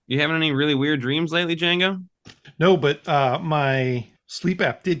You having any really weird dreams lately, Django? No, but my sleep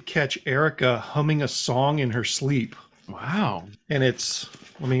app did catch Erica humming a song in her sleep, Wow. and it's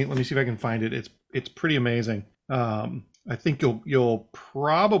let me see if I can find it. It's pretty amazing. I think you'll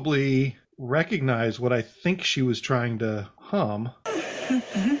probably recognize what I think she was trying to hum.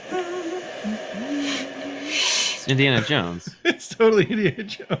 It's Indiana Jones. It's totally Indiana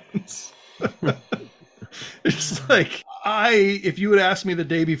Jones. It's like if you had asked me the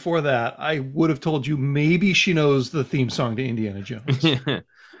day before that, I would have told you maybe she knows the theme song to Indiana Jones.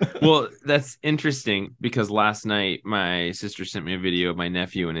 Well, that's interesting because last night my sister sent me a video of my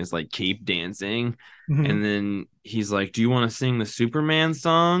nephew and his like cape dancing. Mhm. And then he's like, "Do you want to sing the Superman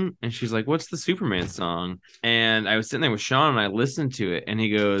song?" And she's like, "What's the Superman song?" And I was sitting there with Sean and I listened to it and he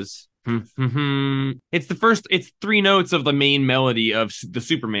goes, "Hmm, hmm, hmm." It's three notes of the main melody of the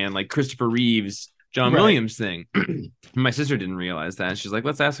Superman, like Christopher Reeves, John Right. Williams thing. My sister didn't realize that. She's like,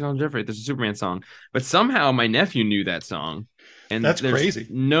 "Let's ask Uncle Jeffrey if there's a Superman song." But somehow my nephew knew that song. And That's there's crazy.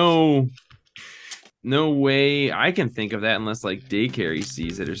 no way I can think of that unless like daycare he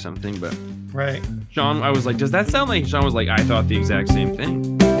sees it or something. But Right. Sean, I was like, does that sound like? Sean was like, I thought the exact same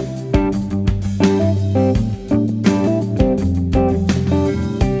thing.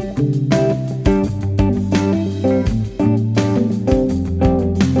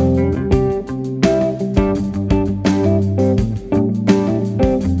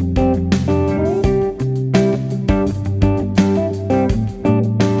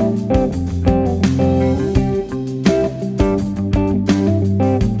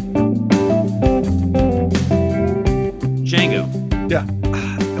 Django. Yeah.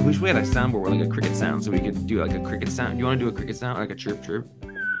 I wish we had a soundboard with like a cricket sound so we could do like a cricket sound. Do you want to do a cricket sound, like a chirp chirp?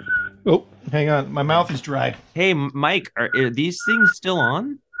 Oh, hang on. My mouth is dry. Hey, Mike, are these things still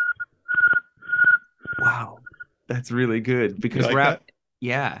on? Wow, that's really good You because like that?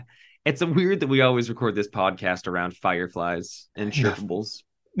 yeah, it's a weird that we always record this podcast around fireflies and Yeah. chirpables.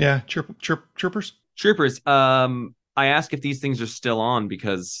 Yeah. Chirpers. Chirpers. I ask if these things are still on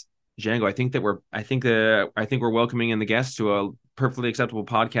because Django, I think we're welcoming in the guests to a perfectly acceptable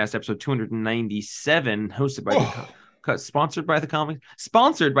podcast episode 297, hosted by Oh, sponsored by the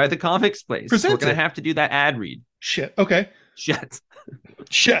Comics Place. We're gonna presented. have to do that ad read. Shit. Okay. Shit.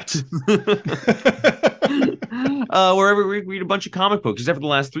 Shit. Wherever we read a bunch of comic books, except for the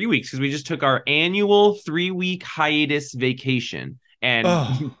last 3 weeks, because we just took our annual 3-week hiatus vacation. And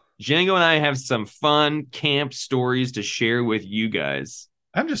Oh, Django and I have some fun camp stories to share with you guys.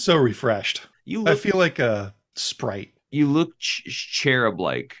 I'm just so refreshed. You I look feel like a sprite. cherub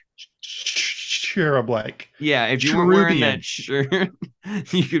like. Cherub like. Yeah, if you weren't wearing that Cherubian.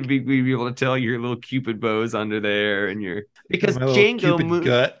 shirt, we'd be able to tell your little cupid bows under there and your because My little Django Cupid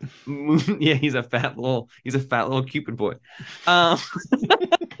gut. yeah, he's a fat little cupid boy. Um,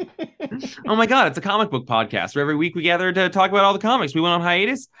 oh my god, it's a comic book podcast where every week we gather to talk about all the comics. We went on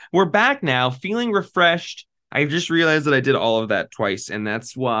hiatus. We're back now, feeling refreshed. I just realized that I did all of that twice, and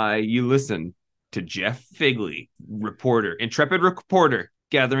that's why you listen to Jeff Figley, intrepid reporter,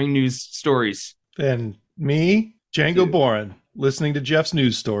 gathering news stories. And me, Django Dude. Boren, listening to Jeff's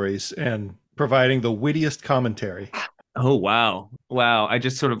news stories and providing the wittiest commentary. Oh wow! I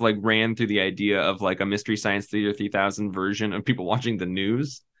just sort of like ran through the idea of like a Mystery Science Theater 3000 version of people watching the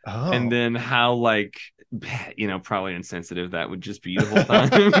news, and Oh. then how like probably insensitive that would just be the whole time.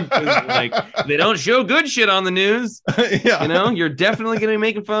 'Cause, like they don't show good shit on the news. Yeah. You're definitely going to be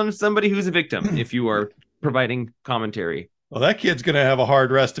making fun of somebody who's a victim if you are providing commentary. Well, that kid's going to have a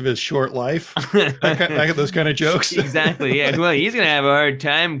hard rest of his short life. Those kind of jokes. Exactly. Yeah. Well, he's going to have a hard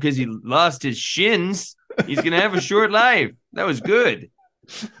time because he lost his shins. He's going to have a short life. That was good.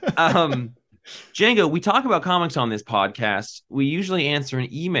 Django, we talk about comics on this podcast. We usually answer an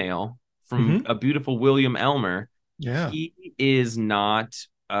email from a beautiful William Elmer. Yeah. He is not.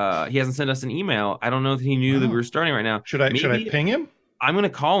 He hasn't sent us an email. I don't know if he knew that we were starting right now. Should I ping him? I'm going to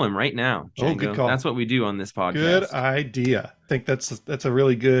call him right now, Django. Oh, good call. That's what we do on this podcast. Good idea. I think that's a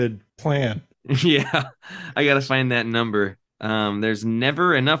really good plan. Yeah, I got to find that number. There's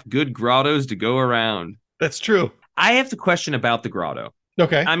never enough good grottos to go around. That's true. I have to question about the grotto.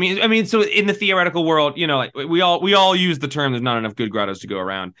 Okay. I mean, so in the theoretical world, like we all use the term "there's not enough good grottos to go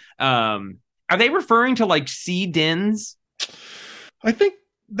around." Are they referring to like sea dens? I think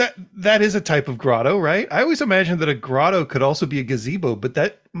that is a type of grotto, right? I always imagined that a grotto could also be a gazebo, but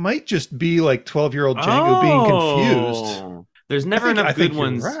that might just be like 12-year-old Django being confused. There's never I enough think good you're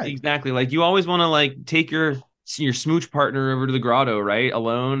ones. right. Exactly. Like you always want to like take your smooch partner over to the grotto, right?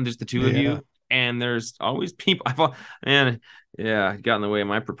 Alone, just the two of you. And there's always people. I thought, man, yeah, got in the way of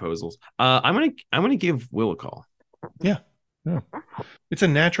my proposals. I'm gonna give Will a call. Yeah. Yeah. It's a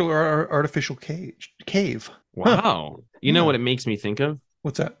natural or artificial cave. Huh. Wow. You know what it makes me think of?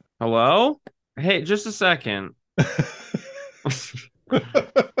 What's that? Hello? Hey, just a second.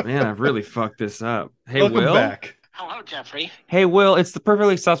 Man, I've really fucked this up. Hey, Welcome Will? back. Hello, Jeffrey. Hey, Will, it's the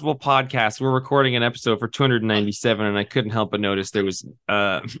Perfectly Accessible Podcast. We're recording an episode for 297, and I couldn't help but notice there was, you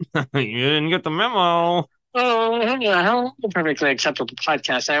didn't get the memo. Oh, yeah, hello, Perfectly Acceptable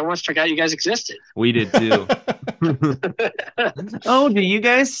Podcast. I almost forgot you guys existed. We did too. Oh, do you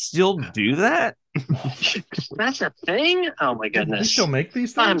guys still do that? That's a thing? Oh, my We goodness. still make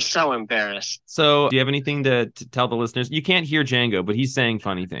these I'm things? so embarrassed. So, do you have anything to tell the listeners? You can't hear Django, but he's saying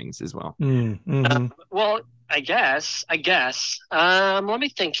funny things as well. Well, I guess. Let me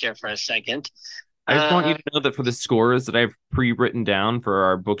think here for a second. I just want you to know that for the scores that I've pre-written down for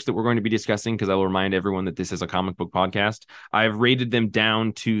our books that we're going to be discussing, because I will remind everyone that this is a comic book podcast, I've rated them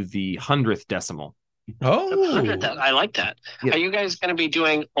down to the 100th decimal. Oh, I like that. Yeah. Are you guys going to be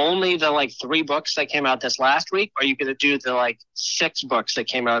doing only the 3 books that came out this last week? Or are you going to do the 6 books that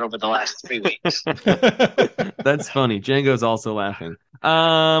came out over the last 3 weeks? That's funny. Django's also laughing.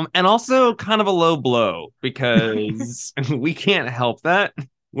 And also kind of a low blow because we can't help that.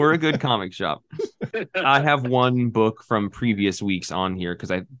 We're a good comic shop. I have one book from previous weeks on here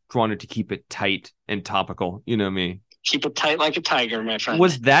because I wanted to keep it tight and topical. You know me. Keep it tight like a tiger, my friend.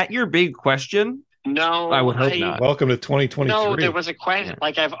 Was that your big question? No, I would hope not. welcome to 2023. No, there was a question.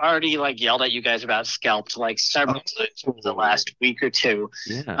 I've already yelled at you guys about Scalped several times over the last week or two.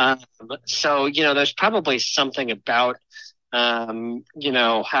 Yeah. So there's probably something about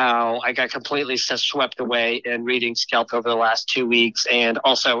how I got completely swept away in reading Scalped over the last 2 weeks, and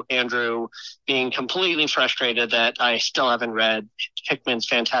also Andrew being completely frustrated that I still haven't read Hickman's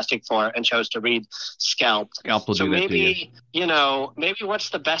Fantastic Four and chose to read Scalped. Scalped will So do that to you. maybe what's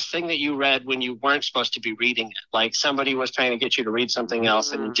the best thing that you read when you weren't supposed to be reading it? Like somebody was trying to get you to read something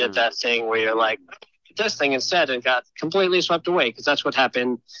else, and you did that thing where you're like, this thing instead, and got completely swept away, because that's what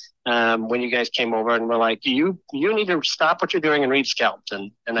happened when you guys came over and were like, you need to stop what you're doing and read Scalped,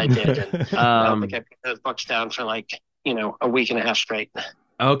 and I did. And I think I put those books down for a week and a half straight.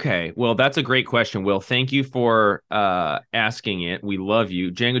 Okay, well, that's a great question, Will. Thank you for asking it. We love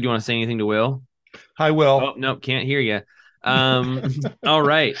you. Django, do you want to say anything to Will? Hi, Will. Oh, no, can't hear you. All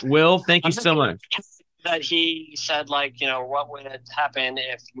right, Will, thank you so much. That he said, what would happen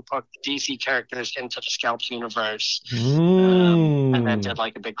if you put DC characters into the Scalped universe, and then did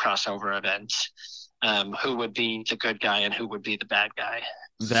a big crossover event. Who would be the good guy and who would be the bad guy?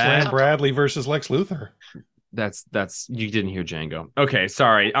 Slam Bradley versus Lex Luthor. That's you didn't hear Django. Okay,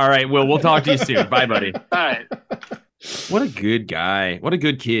 sorry. All right, Will, we'll talk to you soon. Bye, buddy. All right. What a good guy. What a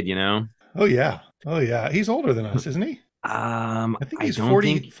good kid, Oh yeah. He's older than us, isn't he? I think he's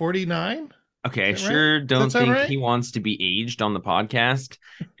don't 49. Okay, I Is that sure right? don't Does that sound think right? he wants to be aged on the podcast,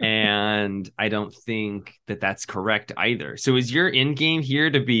 and I don't think that that's correct either. So, is your end game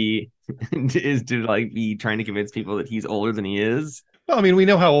here to be be trying to convince people that he's older than he is? Well, I mean, we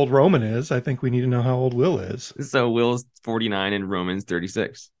know how old Roman is. I think we need to know how old Will is. So Will's 49 and Roman's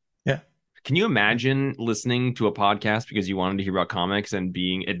 36. Yeah. Can you imagine listening to a podcast because you wanted to hear about comics and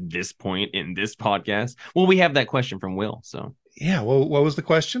being at this point in this podcast? Well, we have that question from Will. So yeah. Well, what was the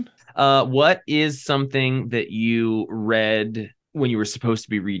question? What is something that you read when you were supposed to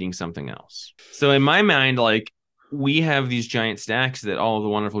be reading something else? So in my mind, we have these giant stacks that all of the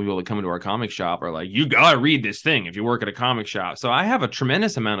wonderful people that come into our comic shop are like, you gotta read this thing if you work at a comic shop. So I have a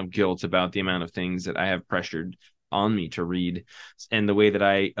tremendous amount of guilt about the amount of things that I have pressured on me to read, and the way that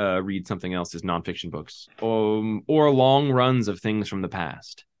I read something else is nonfiction books or long runs of things from the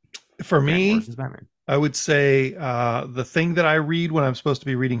past. For me, Batman. I would say the thing that I read when I'm supposed to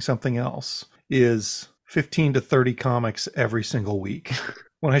be reading something else is 15 to 30 comics every single week.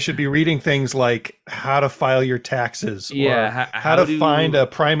 When I should be reading things like how to file your taxes, or how to find a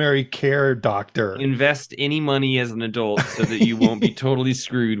primary care doctor. Invest any money as an adult so that you won't be totally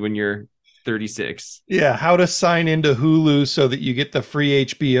screwed when you're 36. Yeah, how to sign into Hulu so that you get the free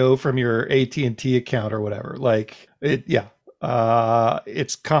HBO from your AT&T account or whatever.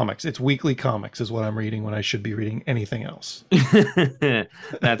 It's comics. It's weekly comics is what I'm reading when I should be reading anything else.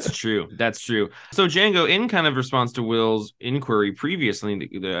 That's true. So Django, in kind of response to Will's inquiry previously,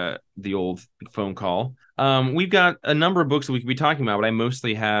 the old phone call, we've got a number of books that we could be talking about, but I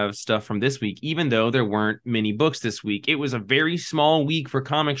mostly have stuff from this week. Even though there weren't many books this week, it was a very small week for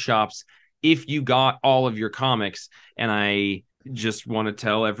comic shops if you got all of your comics. And I just want to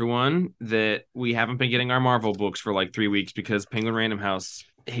tell everyone that we haven't been getting our Marvel books for 3 weeks because Penguin Random House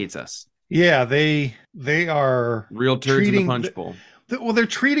hates us. Yeah, they are real turds in the punch bowl. They're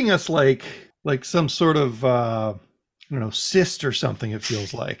treating us like some sort of don't know, cyst or something, it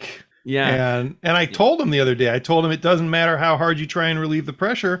feels like. Yeah. And I told him the other day, it doesn't matter how hard you try and relieve the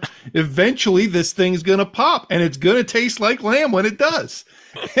pressure, eventually this thing's gonna pop and it's gonna taste like lamb when it does.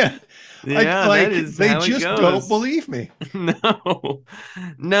 Yeah, that is they how it just goes. don't believe me.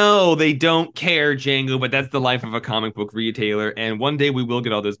 No, they don't care, Django, but that's the life of a comic book retailer. And one day we will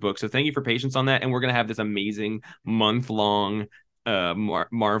get all those books. So thank you for patience on that. And we're going to have this amazing month-long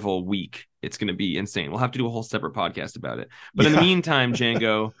Marvel week. It's going to be insane. We'll have to do a whole separate podcast about it. But in the meantime,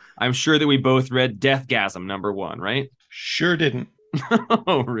 Django, I'm sure that we both read Deathgasm #1, right? Sure didn't.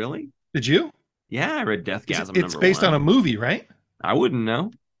 Oh, really? Did you? Yeah, I read Deathgasm. It's based on a movie, right? I wouldn't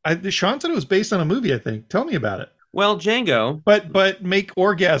know. Sean said it was based on a movie, I think. Tell me about it. Well, Django. But make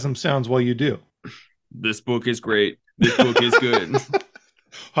orgasm sounds while you do. This book is great. This book is good.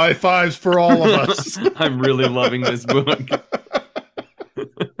 High fives for all of us. I'm really loving this book.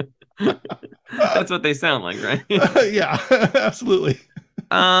 That's what they sound like, right? Yeah, absolutely.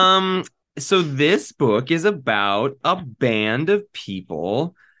 So this book is about a band of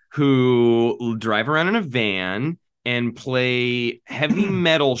people who drive around in a van and play heavy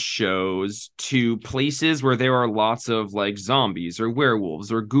metal shows to places where there are lots of like zombies or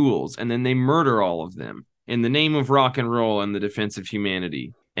werewolves or ghouls, and then they murder all of them in the name of rock and roll and the defense of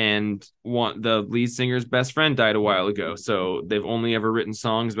humanity. And the lead singer's best friend died a while ago, so they've only ever written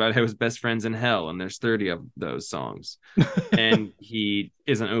songs about how his best friend's in hell, and there's 30 of those songs. And he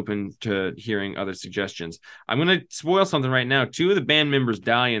isn't open to hearing other suggestions. I'm gonna spoil something right now. 2 of the band members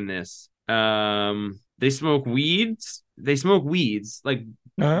die in this. They smoke weeds. Like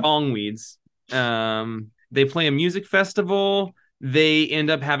bong weeds. They play a music festival. They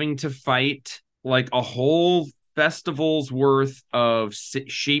end up having to fight like a whole festival's worth of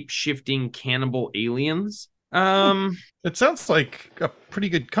shape-shifting cannibal aliens. It sounds like a pretty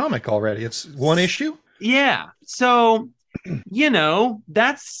good comic already. It's 1 issue. Yeah. So,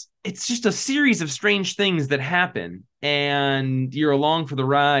 it's just a series of strange things that happen, and you're along for the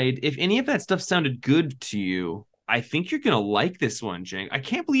ride. If any of that stuff sounded good to you, I think you're going to like this one, Jake. I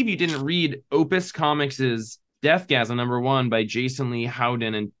can't believe you didn't read Opus Comics' Deathgasm #1 by Jason Lee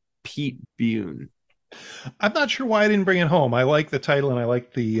Howden and Pete Bune. I'm not sure why I didn't bring it home. I like the title and I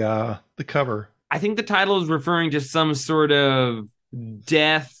like the cover. I think the title is referring to some sort of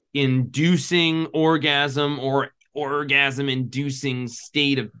death-inducing orgasm or orgasm-inducing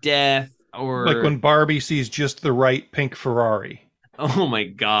state of death, or like when Barbie sees just the right pink Ferrari. Oh my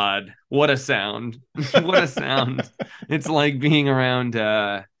God! What a sound! What a sound! It's like being around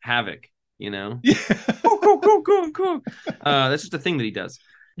Havoc, Yeah. Cool. That's just a thing that he does.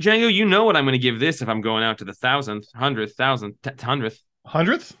 Django, you know what I'm going to give this if I'm going out to the 1,000th, 100th, 100th.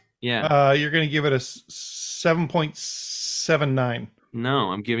 100th? Yeah. You're going to give it a 7.79.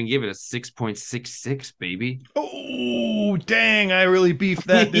 No, I'm give it a 6.66, baby. Oh, dang. I really beefed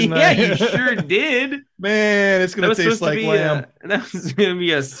that, didn't yeah, I? you sure did. Man, it's going to taste like lamb. That was going to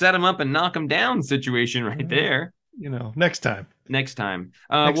be a set him up and knock him down situation right there. Next time.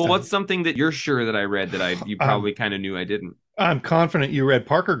 What's something that you're sure that I read that you probably kind of knew I didn't? I'm confident you read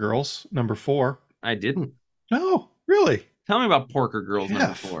Parker Girls #4. I didn't. No, really? Tell me about Parker Girls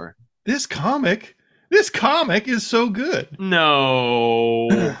 #4. This comic is so good.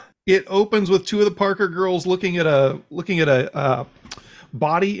 No. It opens with 2 of the Parker girls looking at a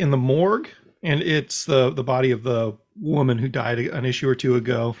body in the morgue, and it's the body of the woman who died an issue or 2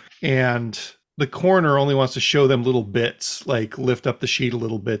 ago, and the coroner only wants to show them little bits, like lift up the sheet a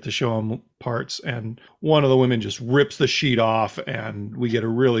little bit to show them parts. And one of the women just rips the sheet off, and we get a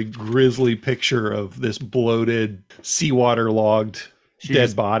really grisly picture of this bloated, seawater logged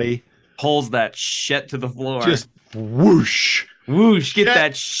dead body. Pulls that shit to the floor. Just whoosh. Whoosh. Get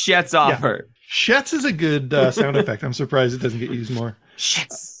that shits off her. Shits is a good sound effect. I'm surprised it doesn't get used more.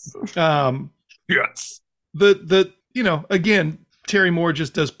 Shits. Yes. Again, Terry Moore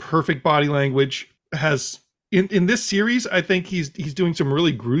just does perfect body language. Has in this series, I think he's doing some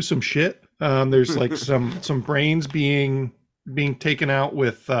really gruesome shit. There's like some brains being taken out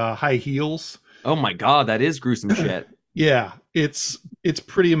with high heels. Oh my God, that is gruesome shit. Yeah, it's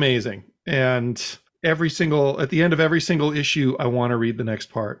pretty amazing. And at the end of every single issue, I want to read the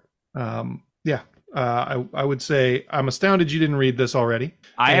next part. I would say I'm astounded you didn't read this already.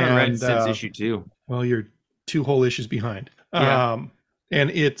 I haven't read since issue 2. Well, you're 2 whole issues behind. Yeah. And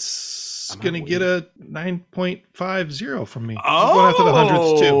it's going to get a 9.50 from me. Oh, going after the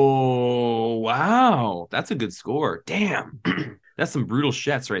 100th too. Oh, wow. That's a good score. Damn. That's some brutal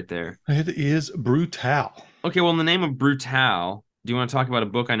shits right there. It is brutal. Okay, well, in the name of brutal, do you want to talk about a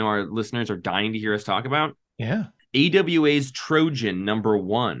book I know our listeners are dying to hear us talk about? Yeah. AWA's Trojan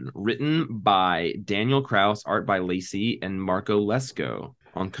 #1, written by Daniel Kraus, art by Lacey and Marco Lesko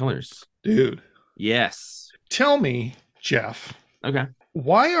on colors. Dude. Yes. Tell me, Jeff. Okay.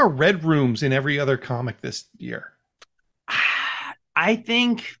 Why are red rooms in every other comic this year? I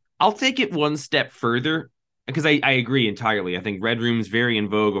think I'll take it one step further because I agree entirely. I think red room's very in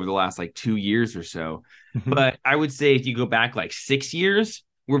vogue over the last like 2 years or so. But I would say if you go back like 6 years,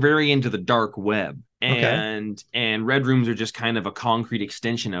 we're very into the dark web. And red rooms are just kind of a concrete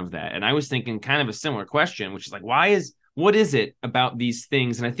extension of that. And I was thinking kind of a similar question, which is like, what is it about these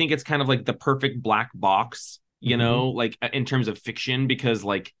things? And I think it's kind of like the perfect black box, you know, like in terms of fiction, because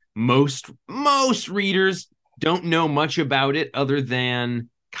like most readers don't know much about it other than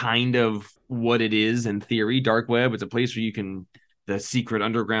kind of what it is in theory. Dark web, it's a place where you can, the secret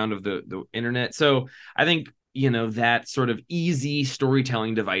underground of the internet. So I think, you know, that sort of easy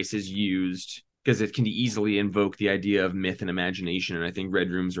storytelling device is used because it can easily invoke the idea of myth and imagination. And I think red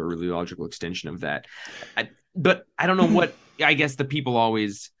rooms are a really logical extension of that. But I don't know what, I guess the people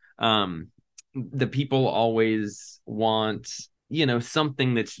always want, you know,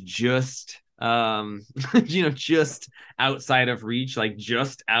 something that's just, you know, just outside of reach, like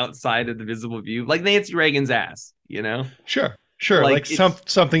just outside of the visible view, like Nancy Reagan's ass, you know? Sure. Like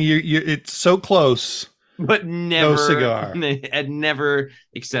something you it's so close, but never no cigar, and never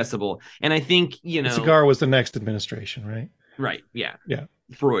accessible. And I think, you know, the cigar was the next administration, right? Right. Yeah. Yeah.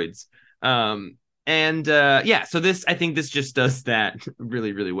 Freud's. So this, I think this just does that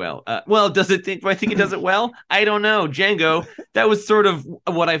really, really well. Do I think it does it well? I don't know. Django, that was sort of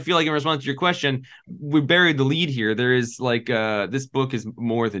what I feel like in response to your question. We buried the lead here. There is like, this book is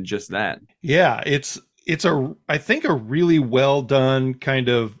more than just that. Yeah. It's I think a really well done kind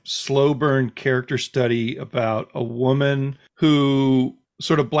of slow burn character study about a woman who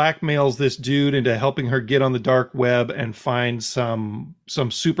sort of blackmails this dude into helping her get on the dark web and find some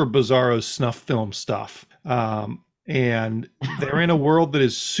super bizarro snuff film stuff. And they're in a world that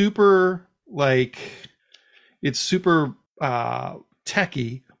is super it's super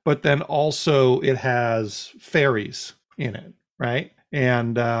techy, but then also it has fairies in it, right?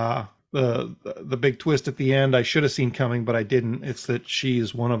 And the big twist at the end I should have seen coming, but I didn't. It's that she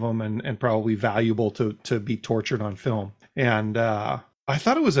is one of them and probably valuable to be tortured on film. And I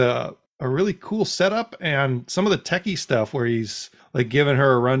thought it was a really cool setup, and some of the techie stuff where he's like giving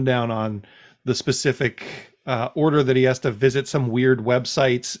her a rundown on the specific order that he has to visit some weird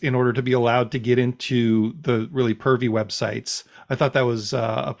websites in order to be allowed to get into the really pervy websites. I thought that was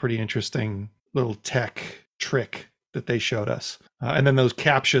a pretty interesting little tech trick that they showed us. And then those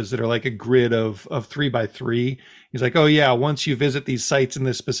captchas that are like a grid of 3x3. He's like, oh yeah, once you visit these sites in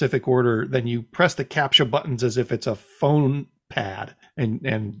this specific order, then you press the captcha buttons as if it's a phone pad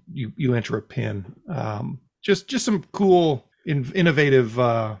and you enter a pin. Just some cool, innovative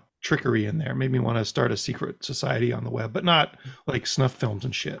trickery in there. Made me want to start a secret society on the web, but not like snuff films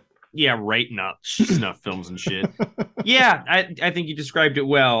and shit. Yeah, right. Not snuff films and shit. Yeah, I think you described it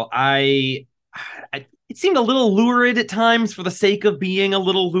well. It seemed a little lurid at times for the sake of being a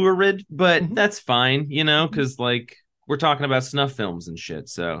little lurid, but that's fine, you know, because like we're talking about snuff films and shit.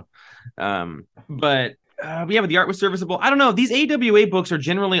 So, with the art was serviceable. I don't know. These AWA books are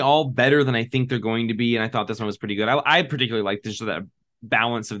generally all better than I think they're going to be, and I thought this one was pretty good. I particularly like this that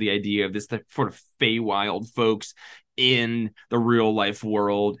balance of the idea of this the sort of Feywild folks in the real life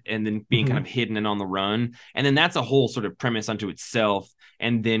world, and then being kind of hidden and on the run, and then that's a whole sort of premise unto itself.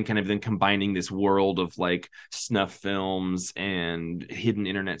 And then combining this world of like snuff films and hidden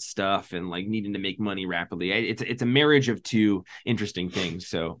internet stuff and like needing to make money rapidly. It's a marriage of two interesting things.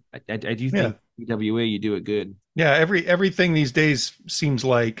 So I do think EWA, you do it good. Yeah, everything these days seems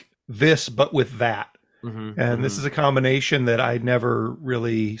like this, but with that. And this is a combination that I never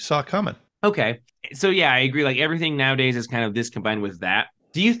really saw coming. Okay. So yeah, I agree. Like everything nowadays is kind of this combined with that.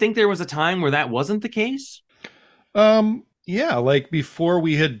 Do you think there was a time where that wasn't the case? Yeah, like before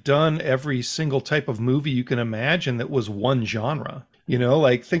we had done every single type of movie you can imagine that was one genre. You know,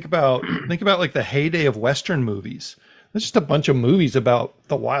 like think about like the heyday of Western movies. There's just a bunch of movies about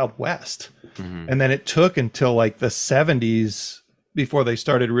the Wild West. And then it took until like the 70s before they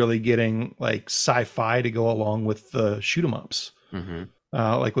started really getting like sci-fi to go along with the shoot 'em ups.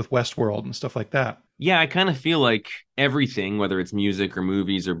 Like with Westworld and stuff like that. Yeah, I kind of feel like everything, whether it's music or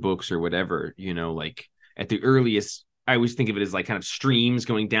movies or books or whatever, you know, like at the earliest, I always think of it as like kind of streams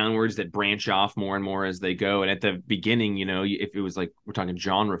going downwards that branch off more and more as they go. And at the beginning, you know, if it was like, we're talking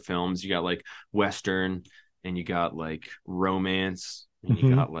genre films, you got like Western and you got like romance and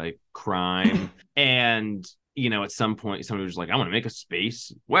you got like crime. And at some point somebody was like, I want to make a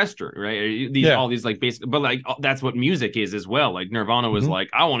space western, right? Yeah. All these like basic, but like that's what music is as well. Like Nirvana was Mhm. like,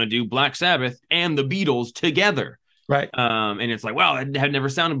 I want to do Black Sabbath and the Beatles together. Right. And it's like, wow, it had never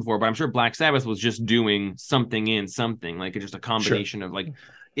sounded before, but I'm sure Black Sabbath was just doing something in something, like it's just a combination of like,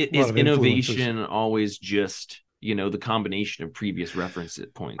 A lot is of influences. innovation always just, the combination of previous reference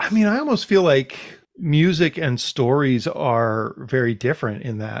points? I mean, I almost feel like music and stories are very different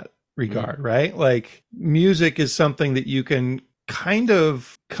in that regard, right? Like music is something that you can kind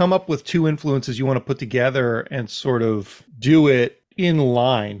of come up with two influences you want to put together and sort of do it in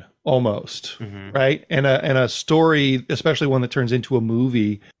line almost, right? And a story, especially one that turns into a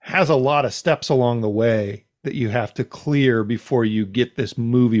movie, has a lot of steps along the way that you have to clear before you get this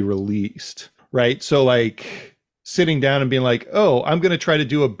movie released, right? So like sitting down and being like, oh, I'm going to try to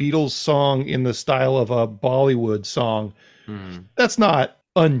do a Beatles song in the style of a Bollywood song. That's not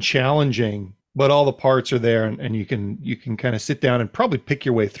unchallenging, but all the parts are there, and you can kind of sit down and probably pick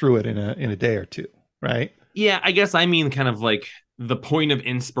your way through it in a day or two, right? Yeah, I guess I mean kind of like the point of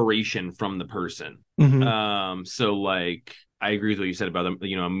inspiration from the person. So like I agree with what you said about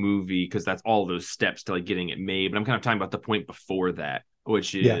a movie, because that's all those steps to like getting it made. But I'm kind of talking about the point before that,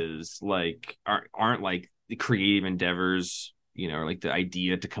 which is like aren't like the creative endeavors, or like the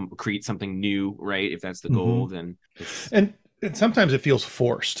idea to create something new, right? If that's the goal, then and sometimes it feels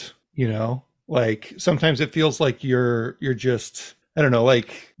forced, like sometimes it feels like you're just, I don't know,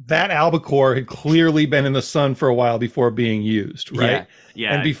 like that albacore had clearly been in the sun for a while before being used, right?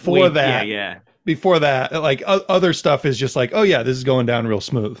 Yeah. And before that, like other stuff is just like, oh yeah, this is going down real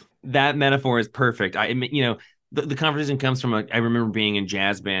smooth. That metaphor is perfect. The conversation comes from I remember being in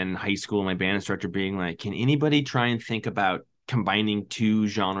jazz band in high school, my band instructor being like, can anybody try and think about combining two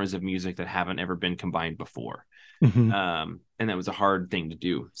genres of music that haven't ever been combined before? And that was a hard thing to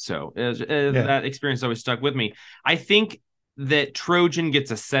do. So that experience always stuck with me. I think that Trojan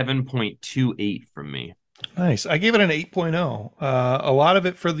gets a 7.28 from me. Nice. I gave it an 8.0. A lot of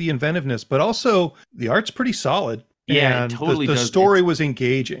it for the inventiveness, but also the art's pretty solid. Yeah, and it totally the story was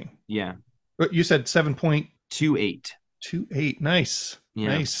engaging. Yeah. You said 7.28. 28. Nice.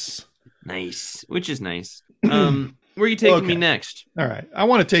 Yeah. Nice. Which is nice. Where are you taking me next? All right. I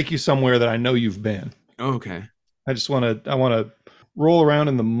want to take you somewhere that I know you've been. Okay. I want to roll around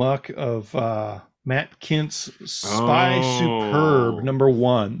in the muck of Matt Kint's Spy Superb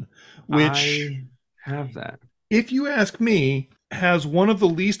 #1, which I have that. If you ask me, has one of the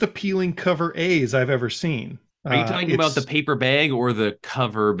least appealing cover A's I've ever seen. Are you talking about the paper bag or the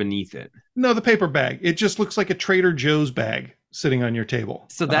cover beneath it? No, the paper bag. It just looks like a Trader Joe's bag sitting on your table.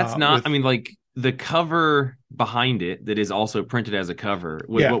 So that's not, like the cover behind it that is also printed as a cover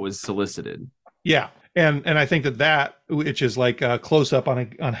was what was solicited. Yeah. And I think that which is like a close up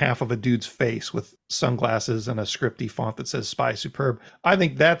on half of a dude's face with sunglasses and a scripty font that says Spy Superb, I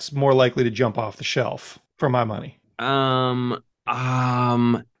think that's more likely to jump off the shelf for my money.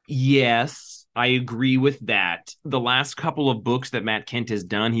 Yes, I agree with that. The last couple of books that Matt Kint has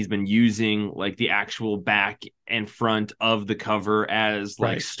done, he's been using like the actual back and front of the cover as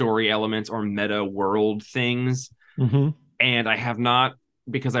like story elements or meta world things. And I have not,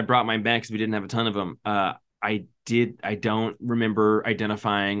 because I brought mine back because we didn't have a ton of them. I don't remember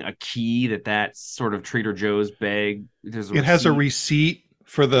identifying a key that sort of Trader Joe's bag. It has a receipt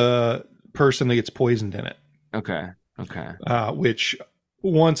for the person that gets poisoned in it. Okay. Which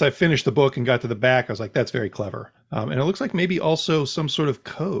once I finished the book and got to the back, I was like, that's very clever. And it looks like maybe also some sort of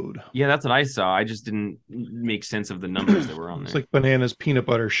code. Yeah, that's what I saw. I just didn't make sense of the numbers that were on there. It's like bananas, peanut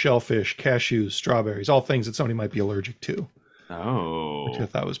butter, shellfish, cashews, strawberries, all things that somebody might be allergic to. Oh. Which I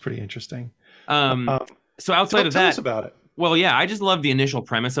thought was pretty interesting. So outside of that, tell us about it. Well, yeah, I just love the initial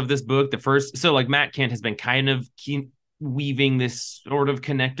premise of this book. So Matt Kint has been kind of weaving this sort of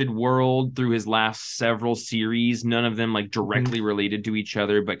connected world through his last several series, none of them like directly related to each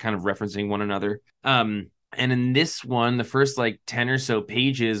other, but kind of referencing one another. And in this one, the first like 10 or so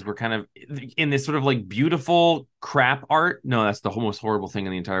pages were kind of in this sort of like beautiful crap art. No, that's the most horrible thing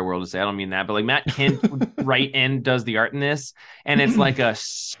in the entire world to say. I don't mean that, but like Matt Kint right end does the art in this, and it's like a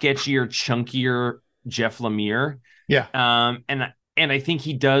sketchier, chunkier Jeff Lemire. Yeah. And I think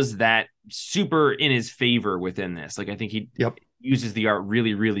he does that super in his favor within this. Like I think he uses the art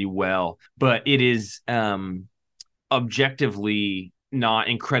really, really well, but it is objectively not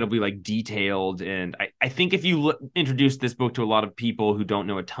incredibly like detailed. And I think if you introduce this book to a lot of people who don't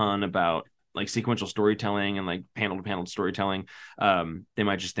know a ton about like sequential storytelling and like panel to panel storytelling, they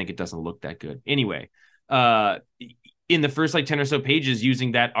might just think it doesn't look that good. Anyway, in the first like 10 or so pages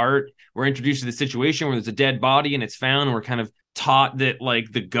using that art, we're introduced to the situation where there's a dead body and it's found, and we're kind of taught that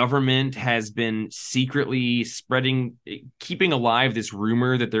like the government has been secretly keeping alive this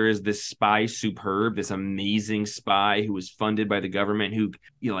rumor that there is this spy superb, this amazing spy who was funded by the government, who,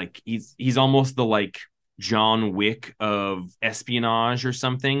 you know, like he's almost the like John Wick of espionage or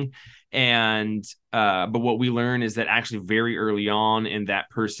something. And but what we learn is that actually very early on in that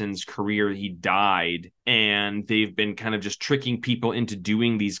person's career, he died, and they've been kind of just tricking people into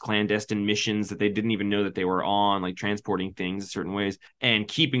doing these clandestine missions that they didn't even know that they were on, like transporting things in certain ways, and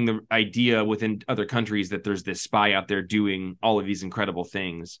keeping the idea within other countries that there's this spy out there doing all of these incredible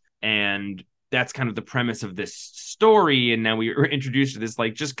things. And that's kind of the premise of this story. And now we are introduced to this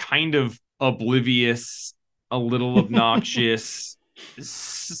like just kind of oblivious, a little obnoxious,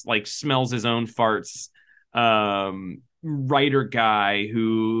 like smells his own farts writer guy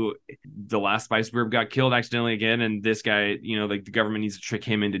who the last spy superb got killed accidentally again, and this guy, you know, like the government needs to trick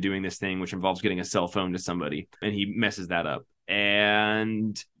him into doing this thing which involves getting a cell phone to somebody, and he messes that up.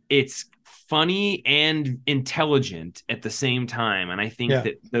 And it's funny and intelligent at the same time, and I think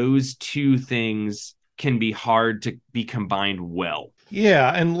that those two things can be hard to be combined well.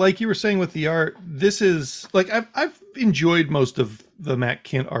 Yeah, and like you were saying with the art, this is like I've enjoyed most of the Matt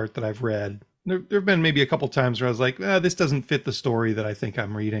Kindt art that I've read. There have been maybe a couple times where I was like, this doesn't fit the story that I think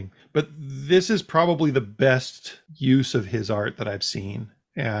I'm reading. But this is probably the best use of his art that I've seen.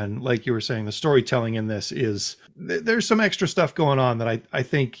 And like you were saying, the storytelling in this is, there's some extra stuff going on that I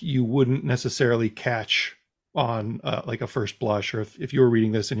think you wouldn't necessarily catch on like a first blush, or if you were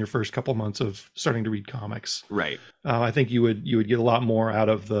reading this in your first couple months of starting to read comics. Right. I think you would get a lot more out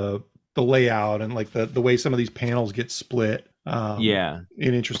of the layout and like the way some of these panels get split. In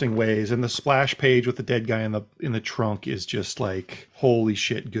interesting ways. And the splash page with the dead guy in the trunk is just like, holy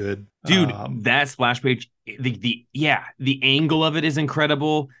shit, good. Dude, that splash page, the angle of it is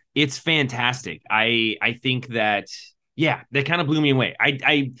incredible. It's fantastic. I think that kind of blew me away.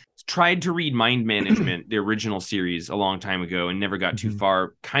 I tried to read Mind Management, the original series, a long time ago, and never got too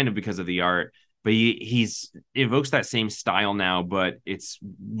far, kind of because of the art. But he's evokes that same style now, but it's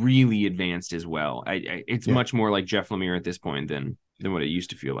really advanced as well. It's much more like Jeff Lemire at this point than what it used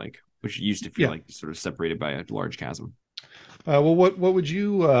to feel like, which used to feel like sort of separated by a large chasm. Well, what would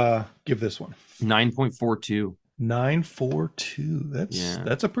you give this one? 9.42. 9.42.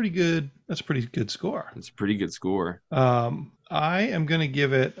 That's a pretty good score. It's a pretty good score. I am going to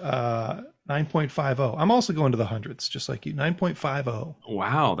give it 9.50. I'm also going to the hundreds, just like you. 9.50.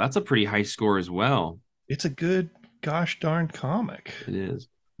 Wow, that's a pretty high score as well. It's a good, gosh darn comic. It is.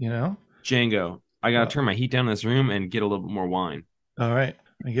 You know? Django, I got to turn my heat down in this room and get a little bit more wine. All right.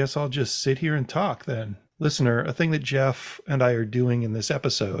 I guess I'll just sit here and talk then. Listener, a thing that Jeff and I are doing in this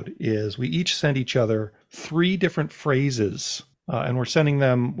episode is we each send each other 3 different phrases. And we're sending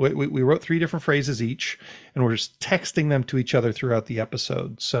them, we wrote 3 different phrases each, and we're just texting them to each other throughout the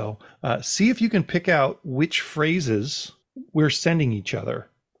episode. So see if you can pick out which phrases we're sending each other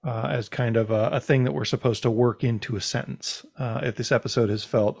as kind of a thing that we're supposed to work into a sentence. If this episode has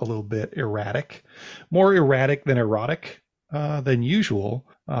felt a little bit erratic, more erratic than erotic than usual,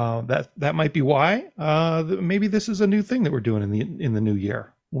 that might be why. Maybe this is a new thing that we're doing in the new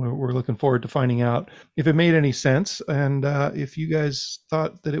year. We're looking forward to finding out if it made any sense, and if you guys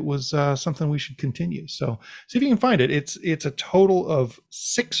thought that it was something we should continue. So see if you can find it. It's a total of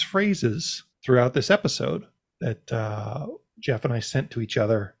 6 phrases throughout this episode that Jeff and I sent to each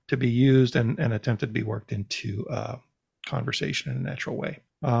other to be used and attempted to be worked into conversation in a natural way.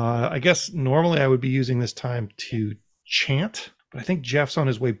 I guess normally I would be using this time to chant, but I think Jeff's on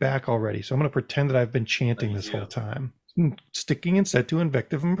his way back already. So I'm going to pretend that I've been chanting this whole time. Sticking instead to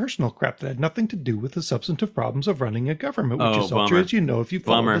invective and personal crap that had nothing to do with the substantive problems of running a government, which is all true, as you know, if you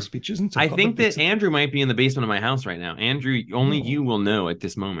follow the speeches and so. I think that Andrew might be in the basement of my house right now. Andrew, only you will know at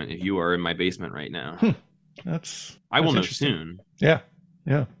this moment if you are in my basement right now. I will know soon. Yeah.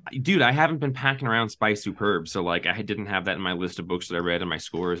 Dude, I haven't been packing around Spy Superb, so like I didn't have that in my list of books that I read and my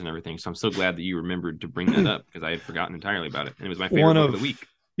scores and everything. So I'm so glad that you remembered to bring that up, because I had forgotten entirely about it. And it was my favorite book of the week.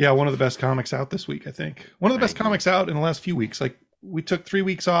 Yeah, one of the best comics out this week, I think. One of the best comics out in the last few weeks. Like, we took 3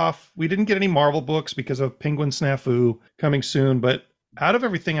 weeks off. We didn't get any Marvel books because of Penguin Snafu coming soon. But out of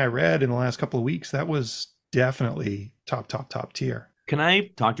everything I read in the last couple of weeks, that was definitely top tier. Can I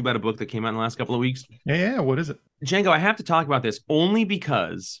talk to you about a book that came out in the last couple of weeks? Yeah. What is it? Django, I have to talk about this only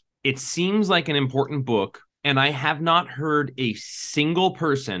because it seems like an important book, and I have not heard a single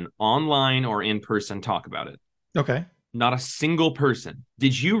person online or in person talk about it. Okay. Not a single person.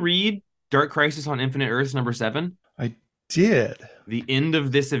 Did you read Dark Crisis on Infinite Earths #7? I did. The end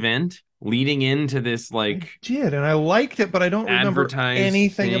of this event? leading into this like I did, and I liked it, but I don't remember advertised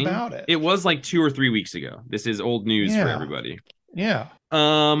anything thing. about it. It was like 2 or 3 weeks ago. This is old news for Yeah. everybody. Yeah.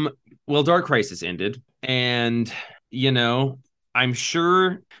 Well, Dark Crisis ended, and you know, I'm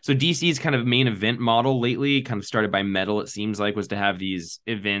sure. So DC's kind of main event model lately, kind of started by Metal, it seems like, was to have these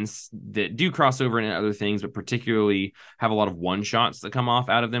events that do cross over into other things, but particularly have a lot of one shots that come off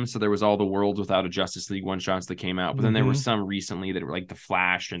out of them. So there was all the Worlds Without a Justice League one shots that came out, but then there were some recently that were like the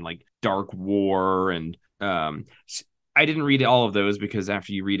Flash and like Dark War, and I didn't read all of those because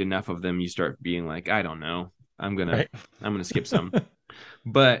after you read enough of them, you start being like, I don't know, I'm gonna skip some.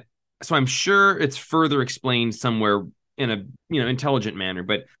 But so I'm sure it's further explained somewhere in a intelligent manner.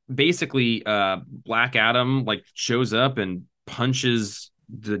 But basically, Black Adam like shows up and punches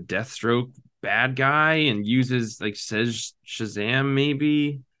the Deathstroke bad guy and uses like says Shazam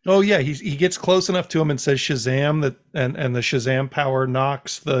maybe. Oh yeah, he gets close enough to him and says Shazam, that and the Shazam power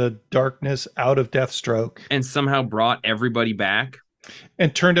knocks the darkness out of Deathstroke and somehow brought everybody back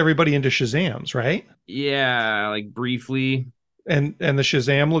and turned everybody into Shazams, right? Yeah, like briefly. And the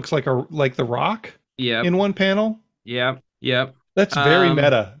Shazam looks like the Rock. Yeah. In one panel. Yep. That's very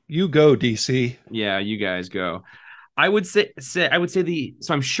meta. You go, DC. Yeah, you guys go. I would say so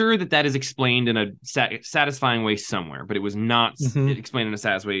I'm sure that is explained in a satisfying way somewhere, but it was not explained in a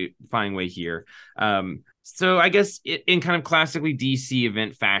satisfying way here. So I guess in kind of classically DC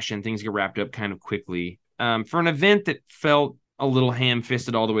event fashion, things get wrapped up kind of quickly. For an event that felt a little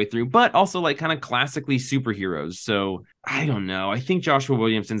ham-fisted all the way through, but also like kind of classically superheroes. So I don't know. I think Joshua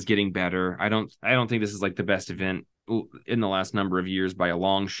Williamson's getting better. I don't think this is like the best event in the last number of years by a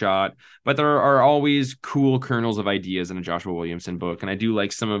long shot, but there are always cool kernels of ideas in a Joshua Williamson book. And I do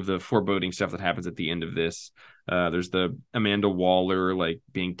like some of the foreboding stuff that happens at the end of this. There's the Amanda Waller, like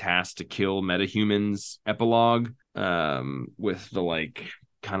being tasked to kill metahumans epilogue, with the like,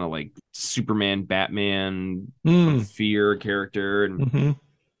 kind of like Superman, Batman, fear character, and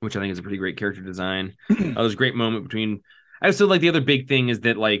which I think is a pretty great character design. There's a great moment between. I also like the other big thing is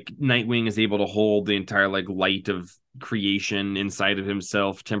that like Nightwing is able to hold the entire like light of creation inside of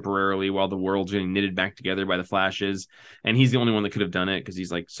himself temporarily while the world's getting knitted back together by the Flashes, and he's the only one that could have done it because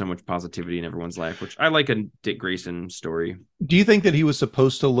he's like so much positivity in everyone's life, which I like a Dick Grayson story. Do you think that he was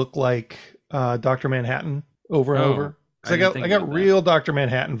supposed to look like Dr. Manhattan over and over? I got real Dr.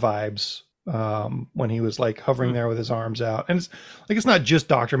 Manhattan vibes when he was like hovering there with his arms out, and it's not just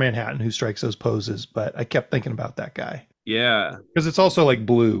Dr. Manhattan who strikes those poses, but I kept thinking about that guy. Yeah, because it's also like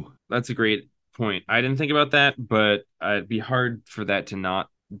blue. That's a great point. I didn't think about that, but it'd be hard for that to not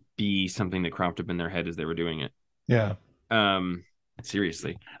be something that cropped up in their head as they were doing it. Yeah.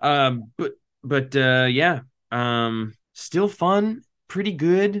 Seriously. Yeah. Still fun. Pretty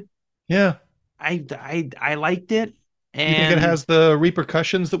good. Yeah. I liked it. And you think it has the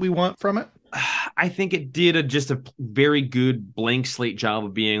repercussions that we want from it? I think it did just a very good blank slate job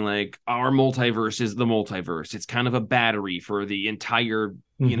of being like, our multiverse is the multiverse. It's kind of a battery for the entire,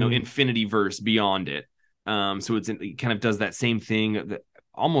 infinity verse beyond it. So it kind of does that same thing that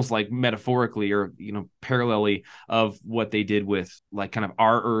almost like metaphorically or, parallelly of what they did with like kind of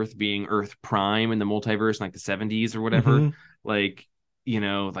our Earth being Earth Prime in the multiverse in like the 70s or whatever. Like,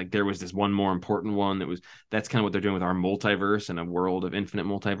 like there was this one more important one that's kind of what they're doing with our multiverse and a world of infinite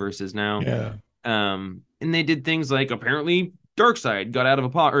multiverses now. Yeah. And they did things like apparently Darkseid got out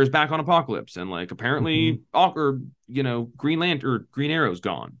of or is back on Apocalypse, and like apparently Green Lantern or Green Arrow's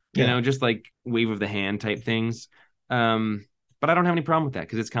gone. Just like wave of the hand type things. But I don't have any problem with that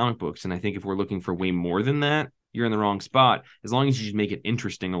because it's comic books, and I think if we're looking for way more than that, you're in the wrong spot. As long as you just make it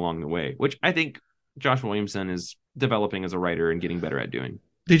interesting along the way, which I think Josh Williamson is developing as a writer and getting better at doing.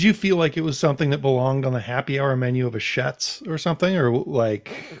 Did you feel like it was something that belonged on the happy hour menu of a Schetz or something, or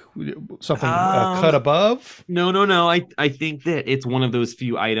like something cut above? No. I think that it's one of those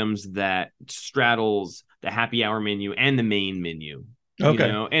few items that straddles the happy hour menu and the main menu. Okay.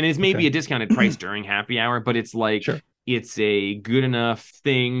 And it's maybe a discounted price during happy hour, but it's like, it's a good enough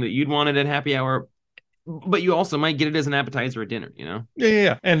thing that you'd want it at happy hour. But you also might get it as an appetizer at dinner,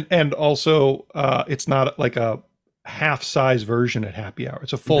 Yeah. And also, it's not like a half-size version at happy hour.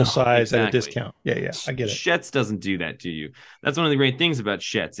 It's a full size at a discount. Yeah. I get it. Schetz doesn't do that to you. That's one of the great things about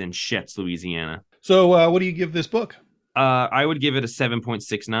Schetz in Schetz, Louisiana. So, what do you give this book? I would give it a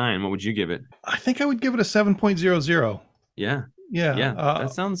 7.69. What would you give it? I think I would give it a 7.00. Yeah.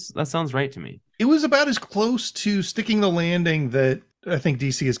 That sounds right to me. It was about as close to sticking the landing that I think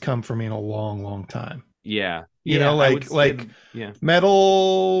DC has come for me in a long, long time. Yeah.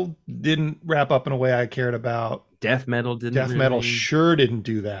 Metal didn't wrap up in a way I cared about. Death Metal didn't. Death Metal sure didn't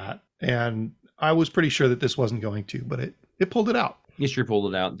do that. And I was pretty sure that this wasn't going to, but it pulled it out. You sure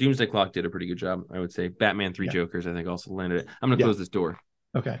pulled it out. Doomsday Clock did a pretty good job, I would say. Batman 3 Jokers, I think, also landed it. I'm going to close this door.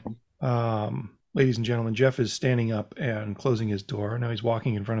 Okay. Ladies and gentlemen, Jeff is standing up and closing his door. Now he's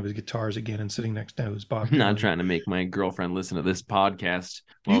walking in front of his guitars again and sitting next to his Bob. I'm not trying to make my girlfriend listen to this podcast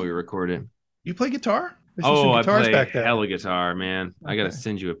while we record it. You play guitar? I play back there. Hella guitar, man. Okay. I got to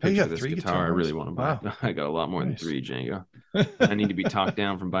send you a picture of this guitar. Guitars? I really want to buy it. I got a lot more than 3, Django. I need to be talked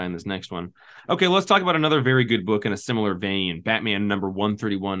down from buying this next one. Okay, let's talk about another very good book in a similar vein. Batman number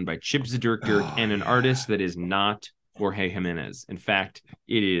 131 by Chip Zdarsky and an artist that is not Jorge Jimenez. In fact,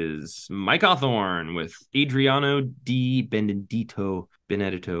 it is Mike Hawthorne with Adriano Di Benedetto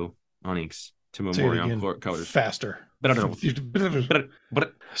on inks to Memorial colors. Faster.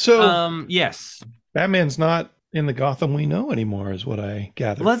 So, yes. Batman's not in the Gotham we know anymore, is what I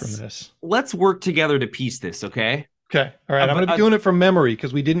gathered from this. Let's work together to piece this, okay? Okay. All right. I'm going to be doing it from memory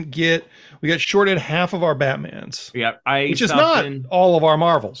because we got shorted half of our Batmans. Yeah. Which is not all of our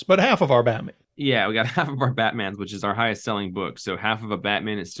Marvels, but half of our Batman. Yeah. We got half of our Batmans, which is our highest selling book. So half of a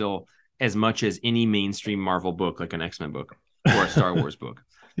Batman is still as much as any mainstream Marvel book, like an X-Men book or a Star Wars book.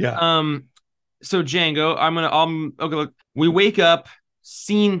 Yeah. So Django, okay, look, we wake up,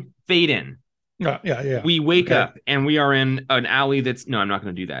 scene fade in. Yeah. We wake up and we are in an alley no, I'm not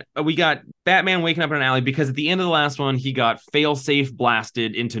going to do that. We got Batman waking up in an alley because at the end of the last one, he got fail-safe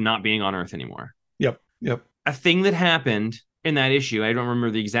blasted into not being on Earth anymore. Yep. A thing that happened in that issue, I don't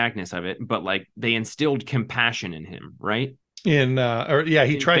remember the exactness of it, but like they instilled compassion in him, right? He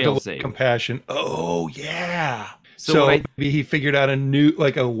tried to look compassion. Oh, yeah. So maybe he figured out a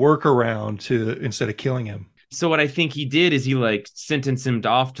workaround to instead of killing him. So what I think he did is he like sentenced him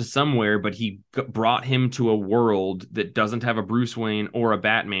off to somewhere, but he brought him to a world that doesn't have a Bruce Wayne or a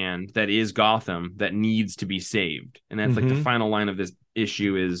Batman that is Gotham that needs to be saved. And that's like the final line of this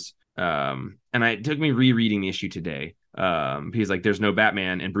issue is, and it took me rereading the issue today. He's like, there's no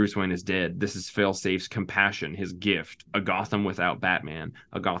Batman and Bruce Wayne is dead. This is Failsafe's compassion, his gift, a Gotham without Batman,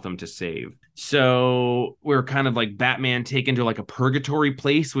 a Gotham to save. So we're kind of like Batman taken to like a purgatory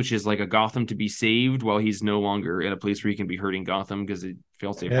place, which is like a Gotham to be saved while he's no longer in a place where he can be hurting Gotham because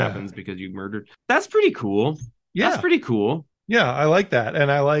Failsafe happens because you murdered. That's pretty cool. Yeah. That's pretty cool. Yeah, I like that.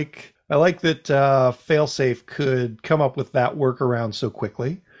 And I like that Failsafe could come up with that workaround so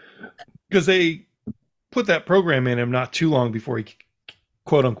quickly because they put that program in him not too long before he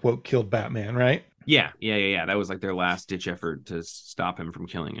quote unquote killed Batman, right? Yeah. That was like their last ditch effort to stop him from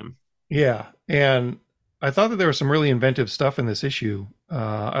killing him. Yeah. And I thought that there was some really inventive stuff in this issue.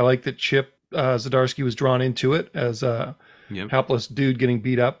 I like that Chip Zdarsky was drawn into it as a helpless dude getting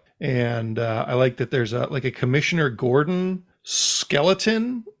beat up. And I like that there's a Commissioner Gordon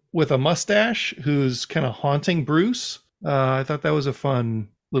skeleton with a mustache who's kind of haunting Bruce. I thought that was a fun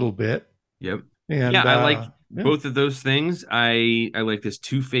little bit. Yep. And, I like both of those things. I like this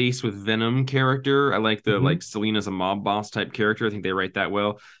Two-Face with Venom character. I like the like Selina's a mob boss type character. I think they write that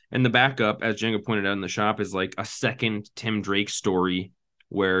well. And the backup, as Django pointed out in the shop, is like a second Tim Drake story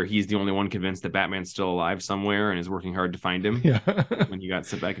where he's the only one convinced that Batman's still alive somewhere and is working hard to find him when he got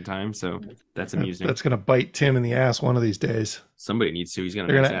sent back in time. So that's amusing. That's going to bite Tim in the ass one of these days. Somebody needs to. He's going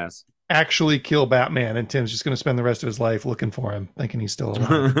to nice ass. Actually kill Batman, and Tim's just going to spend the rest of his life looking for him, thinking he's still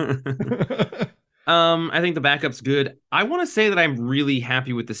alive. I think the backup's good. I want to say that I'm really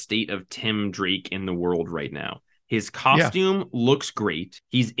happy with the state of Tim Drake in the world right now. His costume looks great.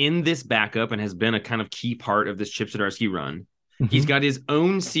 He's in this backup and has been a kind of key part of this Chip Zdarsky run. He's got his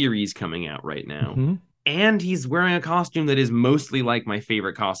own series coming out right now. And he's wearing a costume that is mostly like my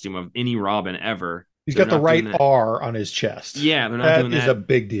favorite costume of any Robin ever. He's got the right R on his chest. Yeah, they're not doing that. That is a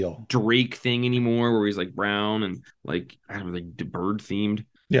big deal. Drake thing anymore where he's like brown and like, I don't know, like bird themed.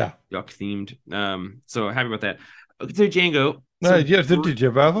 Yeah. Duck themed. So happy about that. So Django.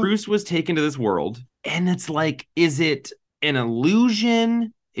 Bruce was taken to this world, and it's like, is it an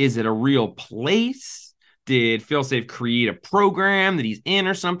illusion? Is it a real place? Did Failsafe create a program that he's in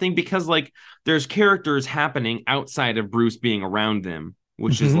or something? Because like there's characters happening outside of Bruce being around them,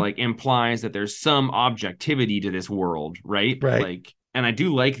 which is like implies that there's some objectivity to this world, right? Like, and I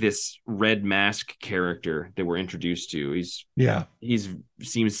do like this Red Mask character that we're introduced to. He's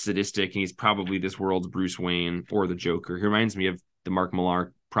seems sadistic, and he's probably this world's Bruce Wayne or the Joker. He reminds me of the Mark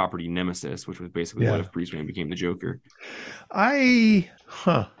Millar property Nemesis, which was basically what if Bruce Wayne became the Joker.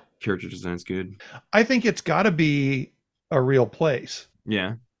 Character design's good. I think it's got to be a real place.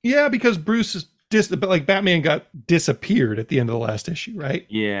 Yeah. Yeah, because Bruce is but like Batman got disappeared at the end of the last issue, right?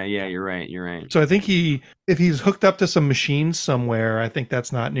 Yeah, you're right. So I think if he's hooked up to some machines somewhere, I think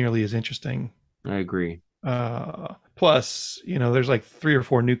that's not nearly as interesting. I agree. Plus, there's like 3 or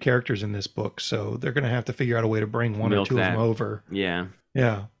 4 new characters in this book, so they're going to have to figure out a way to bring one Milk or two that. of them over. Yeah.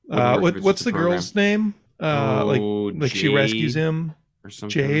 Yeah. Wouldn't work if it's What's just the a program. girl's name? Like she rescues Jade him, or something.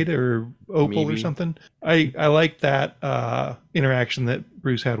 Jade or Opal or Maybe. something. I like that interaction that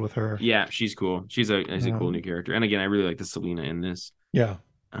Bruce had with her. Yeah, she's cool. She's a cool Um, new character. And again, I really like the Selena in this. Yeah.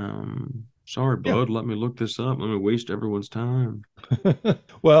 Sorry, Yeah. bud. Let me look this up. Let me waste everyone's time.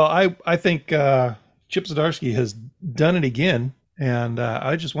 Well, I think Chip Zdarsky has done it again, and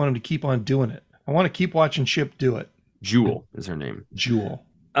I just want him to keep on doing it. I want to keep watching Chip do it. Jewel is her name. Jewel.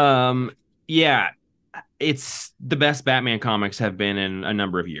 Yeah, it's the best Batman comics have been in a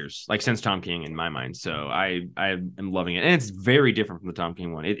number of years, like since Tom King in my mind. So I am loving it. And it's very different from the Tom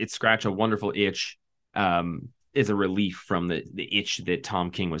King one. It scratched a wonderful itch. Is a relief from the itch that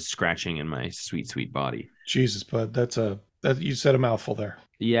Tom King was scratching in my sweet, sweet body. Jesus, bud, that you said a mouthful there.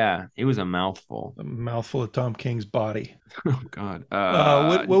 Yeah, it was a mouthful. A mouthful of Tom King's body. Oh God.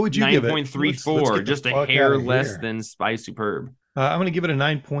 What would you give it? 9.34, Let's get the just a fuck hair outta less here. than Spy Superb. I'm going to give it a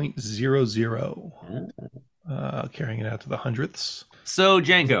 9.00. Carrying it out to the hundredths. So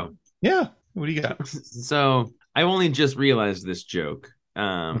Django. Yeah. What do you got? So I only just realized this joke.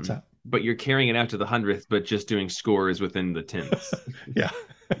 What's that? But you're carrying it out to the hundredth, but just doing scores within the tenths. Yeah.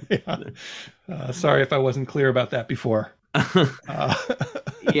 Yeah. Sorry if I wasn't clear about that before.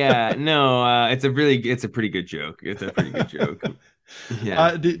 Yeah, no, it's a pretty good joke. It's a pretty good joke.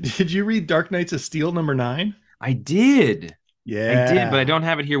 Yeah, did you read Dark Knights of Steel #9? I did. Yeah, I did, but I don't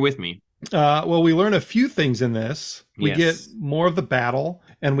have it here with me. Well, we learn a few things in this. We Yes. get more of the battle,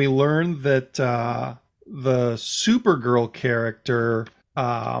 and we learn that the Supergirl character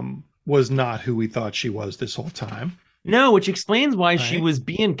was not who we thought she was this whole time. No, which explains why she Right. was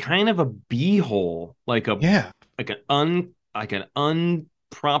being kind of a beehole, like Yeah, an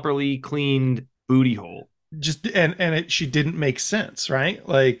unproperly cleaned booty hole. just she didn't make sense, right?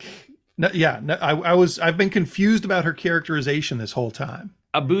 Like, I've been confused about her characterization this whole time.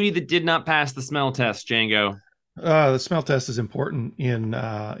 A booty that did not pass the smell test, Django. The smell test is important in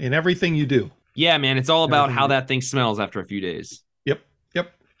everything you do. Yeah, man, it's all about Everything how you- that thing smells after a few days. Yep,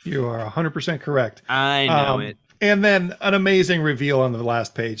 you are 100% correct. I know it. And then an amazing reveal on the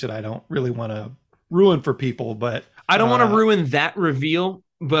last page that I don't really want to ruin for people, but I don't want to ruin that reveal,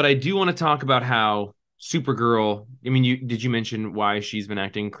 but I do want to talk about how Supergirl. I mean, did you mention why she's been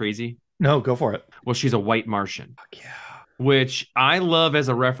acting crazy? no, go for it. Well, she's a white Martian, Fuck yeah. which I love as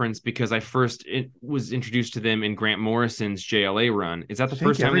a reference because I first was introduced to them in Grant Morrison's JLA run. Is that the I think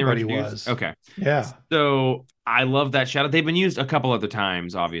first time they were everybody introduced? was. Okay, Yeah. so I love that shadow. They've been used a couple other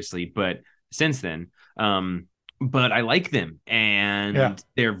times, obviously, but since then, but I like them, and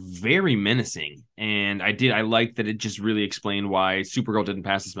they're very menacing. And I like that it just really explained why Supergirl didn't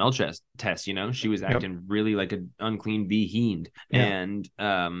pass the smell test. You know, she was acting really like an unclean behind, and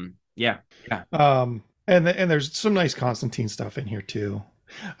yeah. And there's some nice Constantine stuff in here too.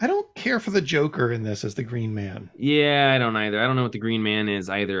 I don't care for the Joker in this as the Green Man. Yeah, I don't either. I don't know what the Green Man is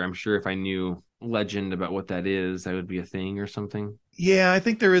either. I'm sure if I knew legend about what that is, that would be a thing or something. Yeah, I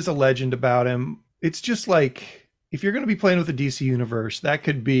think there is a legend about him. It's just like, if you're going to be playing with the DC universe, that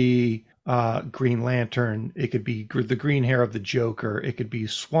could be Green Lantern. It could be the green hair of the Joker. It could be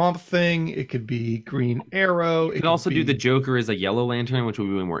Swamp Thing. It could be Green Arrow. You could also do the Joker as a Yellow Lantern, which would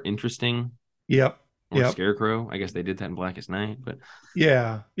be more interesting. Yep. Or Scarecrow. I guess they did that in Blackest Night, but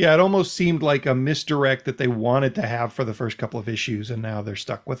yeah, it almost seemed like a misdirect that they wanted to have for the first couple of issues, and now they're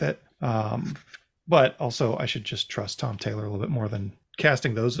stuck with it. But also, I should just trust Tom Taylor a little bit more than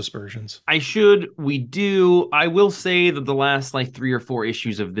casting those aspersions. We do. I will say that the last like 3 or 4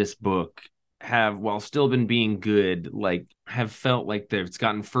 issues of this book have, while still been being good, like have felt like there's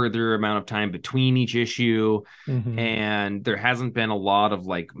gotten further amount of time between each issue, and there hasn't been a lot of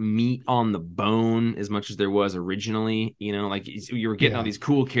like meat on the bone as much as there was originally. You know, like you were getting all these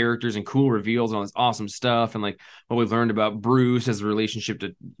cool characters and cool reveals and all this awesome stuff, and like what we learned about Bruce as a relationship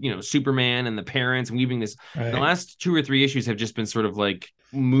to, you know, Superman and the parents, and weaving this. The last 2 or 3 issues have just been sort of like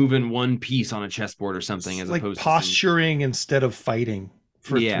moving one piece on a chessboard or something, It's as like opposed posturing instead of fighting.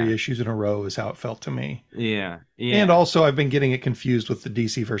 For 3 issues in a row is how it felt to me. Yeah. And also, I've been getting it confused with the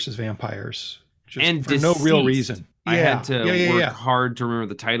DC versus vampires, just and for no real reason. I had to work hard to remember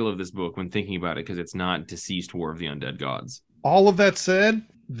the title of this book when thinking about it, because it's not Deceased War of the Undead Gods. All of that said,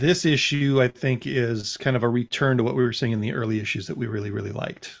 this issue, I think, is kind of a return to what we were seeing in the early issues that we really, really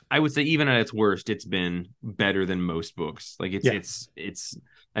liked. I would say even at its worst, it's been better than most books. Like it's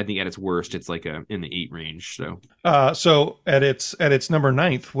I think at its worst, it's like in the 8 range. So at its number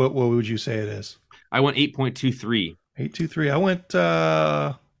 9th, what would you say it is? I went 8.23. 823. I went,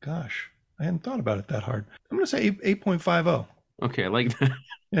 I I hadn't thought about it that hard. I'm going to say 8.50. Okay, I like that.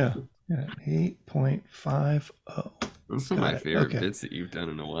 Yeah. 8.50. Those are my favorite bits that you've done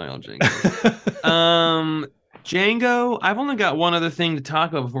in a while, Django. Django, I've only got one other thing to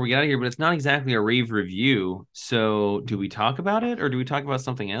talk about before we get out of here, but it's not exactly a rave review. So do we talk about it or do we talk about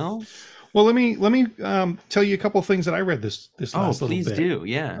something else? Well, let me tell you a couple of things that I read this last little bit. Oh, please do.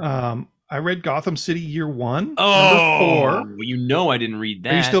 Yeah. I read Gotham City Year One, number 4. You know I didn't read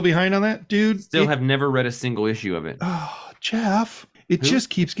that. Are you still behind on that, dude? Still have never read a single issue of it. Oh, Jeff, it just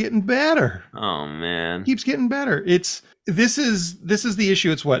keeps getting better. Oh man, keeps getting better. This is the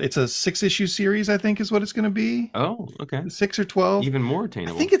issue. It's what? It's a 6-issue series, I think, is what it's going to be. Oh, okay. 6 or 12. Even more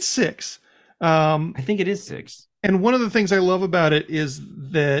attainable. I think it's 6. I think it is 6. And one of the things I love about it is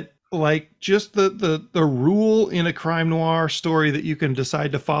that, like, just the rule in a crime noir story that you can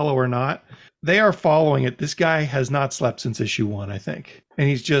decide to follow or not, they are following it. This guy has not slept since issue 1, I think. And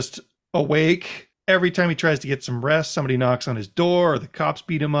he's just awake. Every time he tries to get some rest, somebody knocks on his door or the cops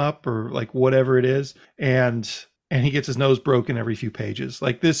beat him up or like whatever it is. And he gets his nose broken every few pages.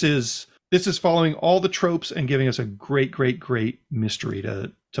 Like this is following all the tropes and giving us a great mystery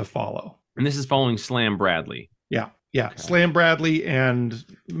to follow. And this is following Slam Bradley. Yeah. Okay. Slam Bradley and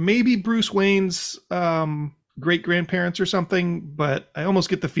maybe Bruce Wayne's great grandparents or something, but I almost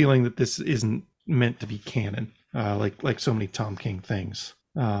get the feeling that this isn't meant to be canon, like so many Tom King things.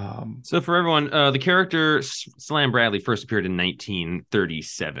 So for everyone, the character Slam Bradley first appeared in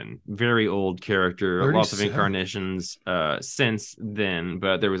 1937. Very old character, 37. Lots of incarnations since then,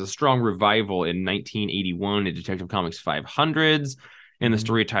 but there was a strong revival in 1981 in Detective Comics 500s in the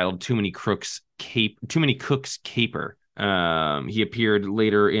story titled Too Many Cooks Caper. He appeared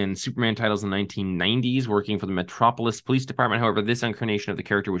later in Superman titles in the 1990s, working for the Metropolis Police Department. However, this incarnation of the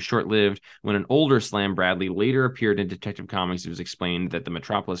character was short-lived. When an older Slam Bradley later appeared in Detective Comics, it was explained that the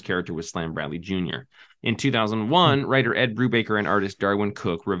Metropolis character was Slam Bradley Jr. In 2001, writer Ed Brubaker and artist Darwyn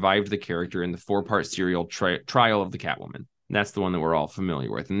Cooke revived the character in the 4-part serial Trial of the Catwoman. That's the one that we're all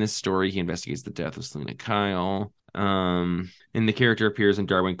familiar with. In this story, he investigates the death of Selina Kyle. And the character appears in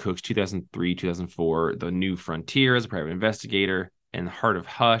Darwyn Cooke's 2003-2004 The New Frontier as a private investigator and Heart of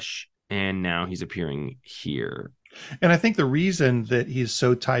Hush, and now he's appearing here. And I think the reason that he's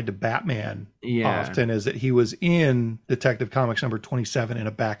so tied to Batman often is that he was in Detective Comics number 27 in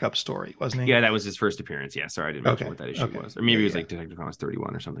a backup story, wasn't he? Yeah, that was his first appearance. Yeah, sorry, I didn't mention what that issue was. Or maybe it was like Detective Comics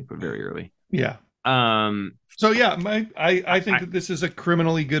 31 or something, but very early. Yeah. So yeah, I think that this is a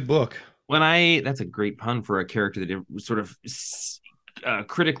criminally good book. That's a great pun for a character that was sort of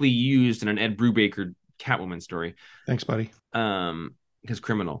critically used in an Ed Brubaker Catwoman story. Thanks, buddy. Because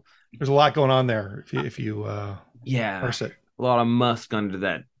criminal. There's a lot going on there if you parse it. A lot of musk under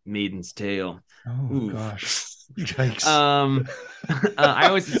that maiden's tail. Oh, ooh. Gosh. Yikes. I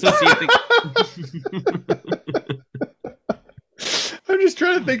always associate I'm just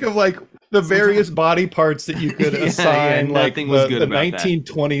trying to think of like the various body parts that you could assign, like the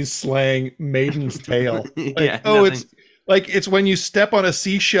 1920s slang maiden's tail. Like, it's when you step on a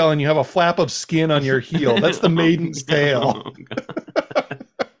seashell and you have a flap of skin on your heel. That's the maiden's tail.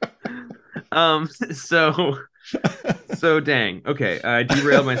 So dang. Okay, I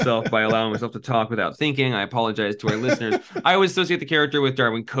derailed myself by allowing myself to talk without thinking. I apologize to our listeners. I always associate the character with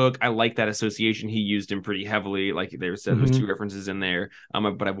Darwyn Cooke. I like that association. He used him pretty heavily. Like they said, there's 2 references in there.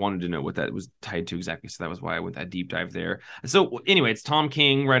 But I wanted to know what that was tied to exactly. So that was why I went that deep dive there. So anyway, it's Tom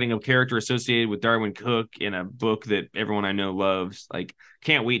King writing a character associated with Darwyn Cooke in a book that everyone I know loves. Like,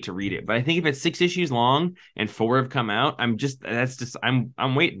 can't wait to read it. But I think if it's 6 issues long and 4 have come out, I'm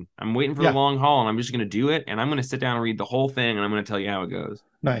waiting. I'm waiting for the long haul, and I'm just going to do it. And I'm going to sit down and read the whole thing, and I'm going to tell you how it goes.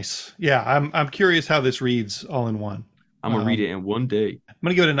 Nice. Yeah, I'm curious how this reads all in one. I'm going to read it in one day. I'm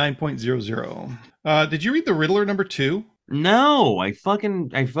going to give it a 9.00. Did you read The Riddler number 2? No, I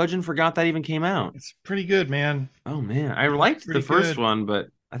fudging forgot that even came out. It's pretty good, man. Oh, man. I liked the first one, but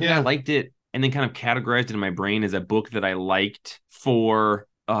I think I liked it and then kind of categorized it in my brain as a book that I liked for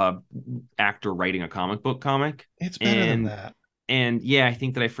actor writing a comic book comic. It's better than that. And yeah, I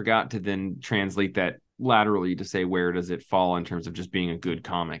think that I forgot to then translate that laterally to say where does it fall in terms of just being a good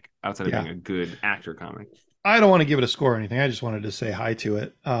comic outside of being a good actor comic. I don't want to give it a score or anything. I just wanted to say hi to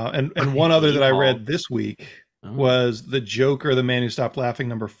it. And one other that I read this week was The Joker, The Man Who Stopped Laughing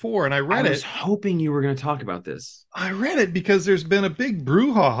number 4. And I was hoping you were going to talk about this. I read it because there's been a big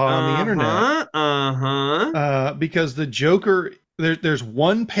brouhaha on the internet. Because the Joker, there's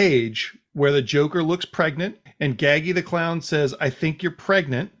one page where the Joker looks pregnant and Gaggy the Clown says, "I think you're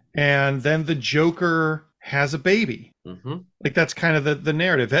pregnant." And then the Joker has a baby. Like that's kind of the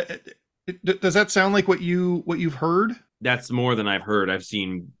narrative. Does that sound like what you've heard? That's more than I've heard. I've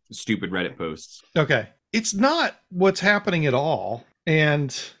seen stupid Reddit posts. Okay. It's not what's happening at all.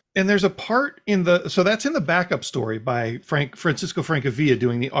 And there's a part in so that's in the backup story by Francisco Francavilla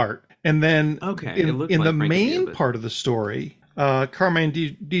doing the art. And then in like the main part of the story, Carmine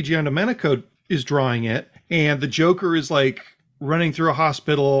Di Giandomenico is drawing it, and the Joker is like running through a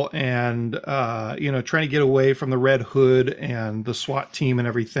hospital and trying to get away from the Red Hood and the SWAT team and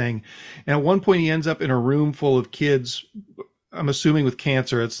everything. And at one point he ends up in a room full of kids, I'm assuming with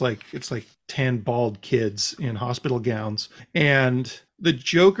cancer. It's like 10 bald kids in hospital gowns. And the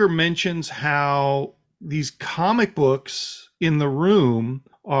Joker mentions how these comic books in the room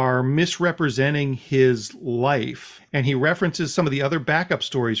are misrepresenting his life. And he references some of the other backup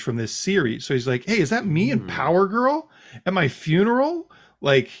stories from this series. So he's like, hey, is that me in Power Girl at my funeral?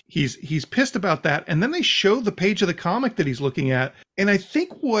 Like he's pissed about that. And then they show the page of the comic that he's looking at. And I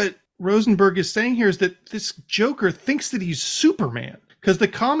think what Rosenberg is saying here is that this Joker thinks that he's Superman. Because the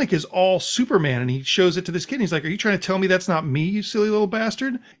comic is all Superman, and he shows it to this kid, and he's like, are you trying to tell me that's not me, you silly little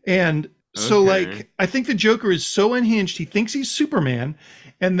bastard? And so, like, I think the Joker is so unhinged, he thinks he's Superman,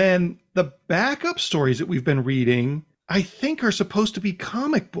 and then the backup stories that we've been reading, I think, are supposed to be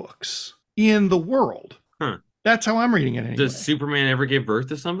comic books in the world. Huh. That's how I'm reading it anyway. Does Superman ever give birth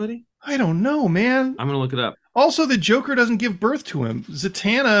to somebody? I don't know, man. I'm going to look it up. Also, the Joker doesn't give birth to him.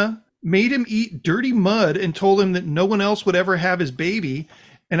 Zatanna made him eat dirty mud and told him that no one else would ever have his baby.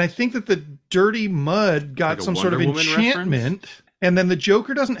 And I think that the dirty mud got like some sort of enchantment. Reference? And then the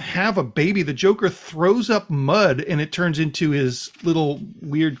Joker doesn't have a baby. The Joker throws up mud and it turns into his little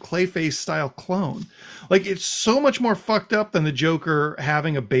weird Clayface style clone. Like, it's so much more fucked up than the Joker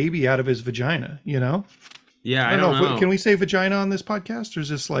having a baby out of his vagina, you know? Yeah, I don't know. Can we say vagina on this podcast, or is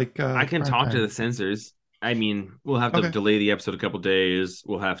this like... I can talk to the censors. I mean, we'll have to delay the episode a couple days.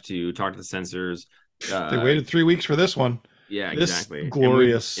 We'll have to talk to the censors. They waited 3 weeks for this one. Yeah, this exactly.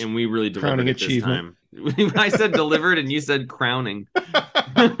 Glorious and we really delivered it this time. I said delivered and you said crowning.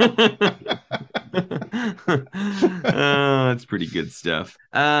 It's pretty good stuff.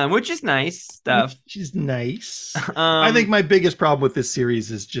 Which is nice stuff. Which is nice. I think my biggest problem with this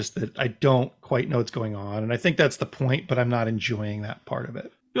series is just that I don't quite know what's going on. And I think that's the point, but I'm not enjoying that part of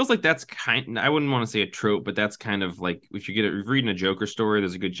it. Feels like that's I wouldn't want to say a trope, but that's kind of like if you're reading a Joker story,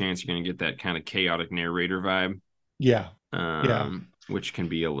 there's a good chance you're going to get that kind of chaotic narrator vibe. Yeah. Which can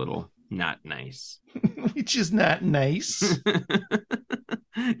be a little not nice. Which is not nice.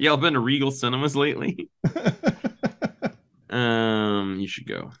 Y'all been to Regal Cinemas lately? You should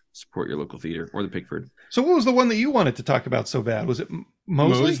go support your local theater or the Pickford. So what was the one that you wanted to talk about so bad? Was it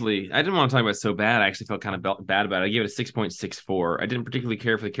Mosley? I didn't want to talk about it so bad. I actually felt kind of bad about it. I gave it a 6.64. I didn't particularly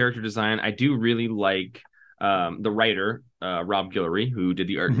care for the character design. I do really like the writer, Rob Guillory, who did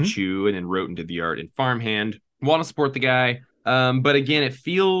the art in Chew and then wrote and did the art in Farmhand. Want to support the guy. But again, it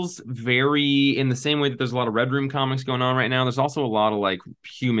feels very in the same way that there's a lot of Red Room comics going on right now. There's also a lot of like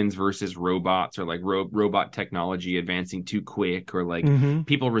humans versus robots, or like robot technology advancing too quick, or like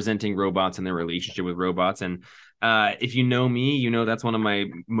people resenting robots and their relationship with robots. And if you know me, you know that's one of my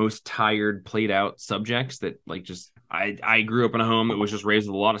most tired, played out subjects. That like just I grew up in a home that was just raised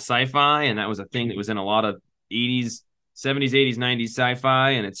with a lot of sci-fi, and that was a thing that was in a lot of 80s. 70s, 80s, 90s sci-fi,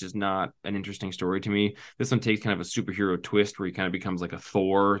 and it's just not an interesting story to me. This one takes kind of a superhero twist where he kind of becomes like a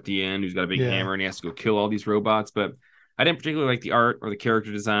Thor at the end who's got a big hammer and he has to go kill all these robots. But I didn't particularly like the art or the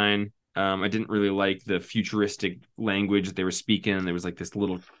character design. I didn't really like the futuristic language that they were speaking. There was like this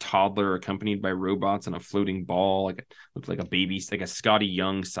little toddler accompanied by robots and a floating ball. Like it looked like a baby, like a Scotty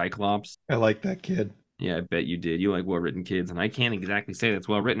Young Cyclops. I like that kid. Yeah, I bet you did. You like well-written kids, and I can't exactly say that's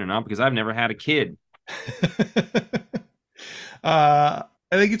well-written or not because I've never had a kid. I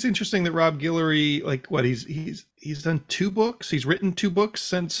think it's interesting that Rob Guillory, like what he's done 2 books. He's written 2 books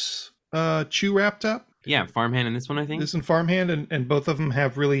since Chew wrapped up. Yeah, Farmhand and this one, I think. This and Farmhand, and both of them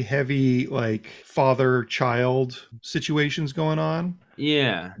have really heavy like father-child situations going on.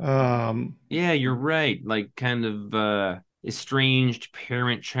 Yeah. Yeah, you're right. Like kind of estranged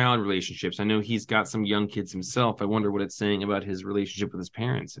parent-child relationships. I know he's got some young kids himself. I wonder what it's saying about his relationship with his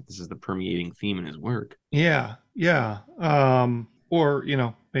parents, if this is the permeating theme in his work. Yeah. Or,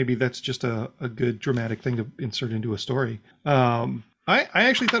 maybe that's just a good dramatic thing to insert into a story. I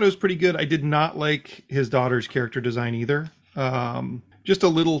actually thought it was pretty good. I did not like his daughter's character design either. Just a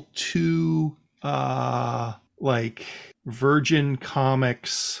little too, like Virgin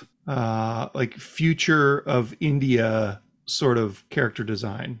Comics, like future of India sort of character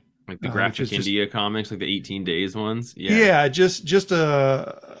design, like the graphic India comics, like the 18 Days ones. Yeah, just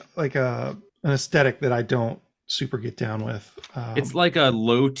an aesthetic that I don't super get down with. It's like a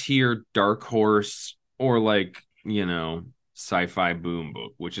low tier Dark Horse or like, sci-fi boom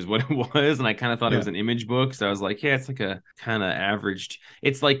book, which is what it was. And I kind of thought it was an image book. So I was like, yeah, it's like a kind of averaged.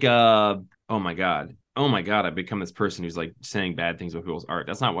 It's like, oh my God. Oh my God, I've become this person who's like saying bad things about people's art.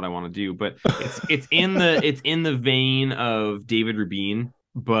 That's not what I want to do, but it's in the vein of David Rubin,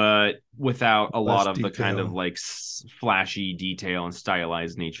 but without a lot of the kind of like flashy detail and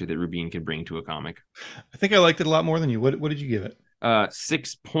stylized nature that Rubin can bring to a comic. I think I liked it a lot more than you. What did you give it?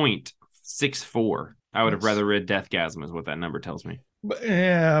 6.64. I would have rather read Deathgasm is what that number tells me.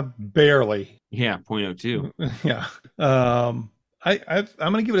 Yeah, barely. Yeah, 0.02. Yeah. I'm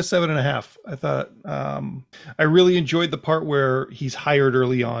gonna give it a 7.5. I thought I really enjoyed the part where he's hired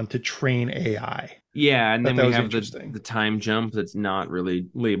early on to train AI. Yeah, and then we have the time jump that's not really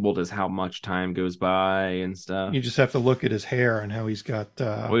labeled as how much time goes by and stuff. You just have to look at his hair and how he's got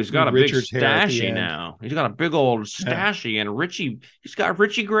he's got a big stashy now. He's got a big old stashy and he's got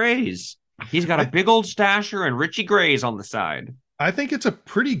Richie Grays. He's got a big old stasher and Richie Grays on the side. I think it's a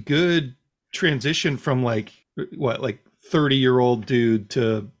pretty good transition from like 30-year-old dude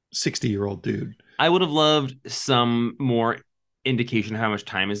to 60-year-old dude. I would have loved some more indication of how much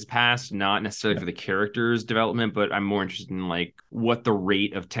time has passed, not necessarily for the character's development, but I'm more interested in like what the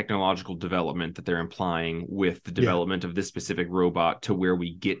rate of technological development that they're implying with the development of this specific robot to where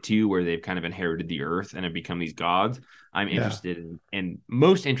we get to where they've kind of inherited the earth and have become these gods. I'm interested in and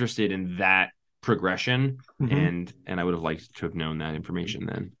most interested in that progression. And I would have liked to have known that information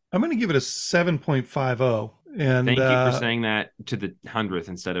then. I'm going to give it a 7.50. And thank you for saying that to the 100th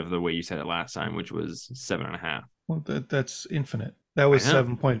instead of the way you said it last time, which was 7.5. Well, that's infinite. That was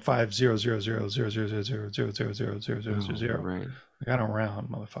 7.50000000000000. Right. I got them round,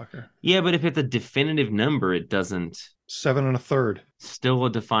 motherfucker. Yeah, but if it's a definitive number, it doesn't. 7 1/3. Still a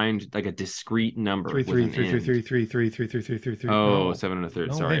defined, like a discrete number. 3. Oh, 7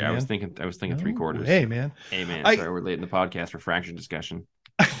 1/3. Sorry, I was thinking 3/4. Hey, man. Sorry, we're late in the podcast for fraction discussion.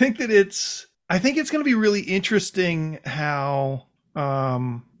 I think it's going to be really interesting how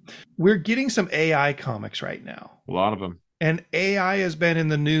we're getting some AI comics right now. A lot of them. And AI has been in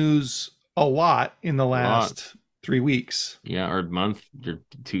the news a lot in the last 3 weeks. Yeah, or month, or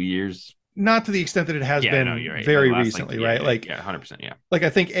 2 years. Not to the extent that it has been very recently, right? 100%, yeah. Like I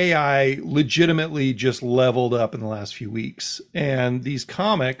think AI legitimately just leveled up in the last few weeks. And these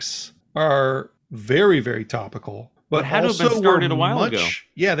comics are very, very topical. But had to have been started a while ago.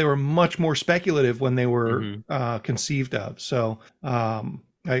 Yeah, they were much more speculative when they were conceived of. So I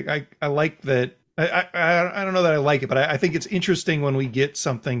like that. I don't know that I like it, but I think it's interesting when we get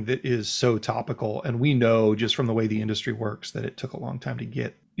something that is so topical, and we know just from the way the industry works that it took a long time to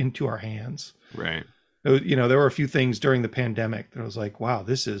get into our hands. Right. There were a few things during the pandemic that I was like, wow,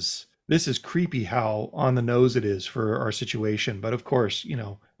 this is creepy how on the nose it is for our situation. But of course,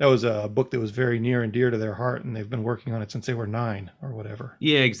 that was a book that was very near and dear to their heart, and they've been working on it since they were 9 or whatever.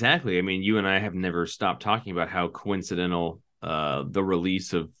 Yeah, exactly. I mean, you and I have never stopped talking about how coincidental the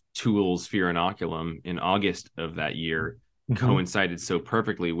release of Tool's Fear Inoculum in August of that year coincided so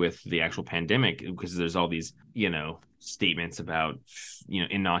perfectly with the actual pandemic, because there's all these, statements about,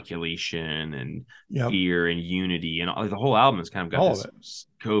 inoculation and fear and unity, and the whole album has kind of got this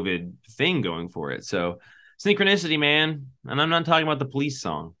COVID thing going for it. So synchronicity, man. And I'm not talking about the Police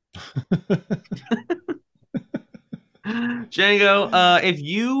song. Django, if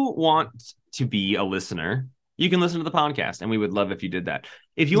you want to be a listener, you can listen to the podcast, and we would love if you did that.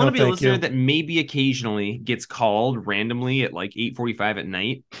 If you want to be a listener that maybe occasionally gets called randomly at like 8:45 at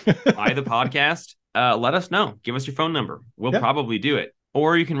night by the podcast, let us know. Give us your phone number. We'll probably do it.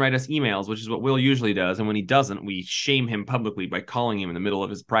 Or you can write us emails, which is what Will usually does. And when he doesn't, we shame him publicly by calling him in the middle of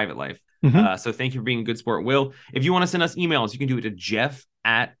his private life. So thank you for being a good sport, Will. If you want to send us emails, you can do it to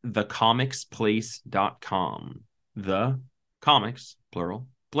jeff@thecomicsplace.com. The comics, plural,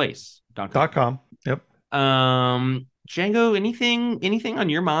 place.com. Yep. Django, anything on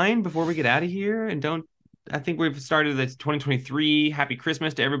your mind before we get out of here? And I think we've started the 2023. Happy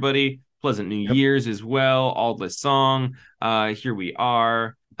Christmas to everybody. Pleasant New Year's as well. All this song. Here we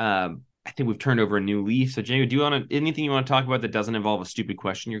are. I think we've turned over a new leaf. So Django, do you want anything you want to talk about that doesn't involve a stupid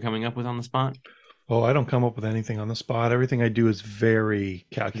question you're coming up with on the spot? Oh, I don't come up with anything on the spot. Everything I do is very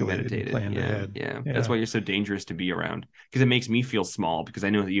calculated and planned ahead. Yeah, that's why you're so dangerous to be around, because it makes me feel small, because I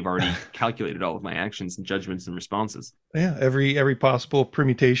know that you've already calculated all of my actions and judgments and responses. Yeah, every possible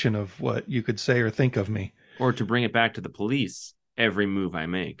permutation of what you could say or think of me. Or to bring it back to the police, every move I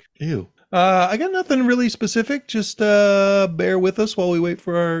make. Ew. I got nothing really specific. Just bear with us while we wait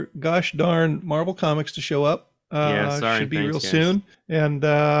for our gosh darn Marvel comics to show up. Sorry. Should be Thanks, real guys. soon. And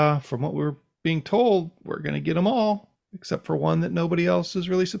from what we're being told we're going to get them all, except for one that nobody else is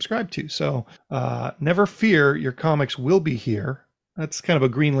really subscribed to. So never fear, your comics will be here. That's kind of a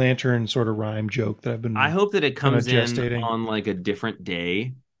Green Lantern sort of rhyme joke that I've been. I hope that it comes in gestating on like a different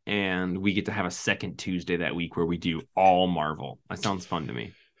day, and we get to have a second Tuesday that week where we do all Marvel. That sounds fun to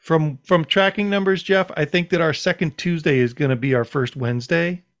me. From tracking numbers, Jeff, I think that our second Tuesday is going to be our first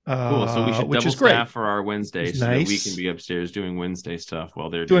Wednesday. Cool. So we should which double is great. staff for our Wednesdays so Nice. that we can be upstairs doing Wednesday stuff while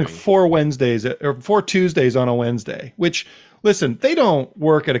they're doing 4 Wednesdays or 4 Tuesdays on a Wednesday, which, listen, they don't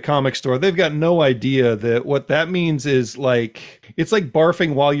work at a comic store. They've got no idea that what that means is like, it's like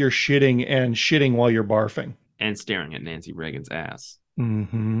barfing while you're shitting and shitting while you're barfing. And staring at Nancy Reagan's ass.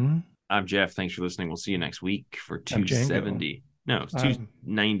 Mm-hmm. I'm Jeff. Thanks for listening. We'll see you next week for 270. No, it's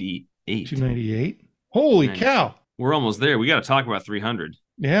 298. 298? Holy cow. We're almost there. We got to talk about 300.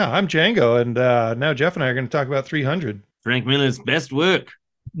 Yeah, I'm Django, and now Jeff and I are going to talk about 300. Frank Miller's best work.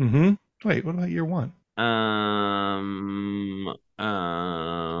 Mm-hmm. Wait, what about year one? I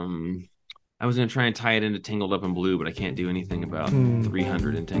was going to try and tie it into Tangled Up in Blue, but I can't do anything about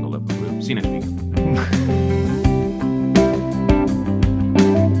 300 and Tangled Up in Blue. See you next week.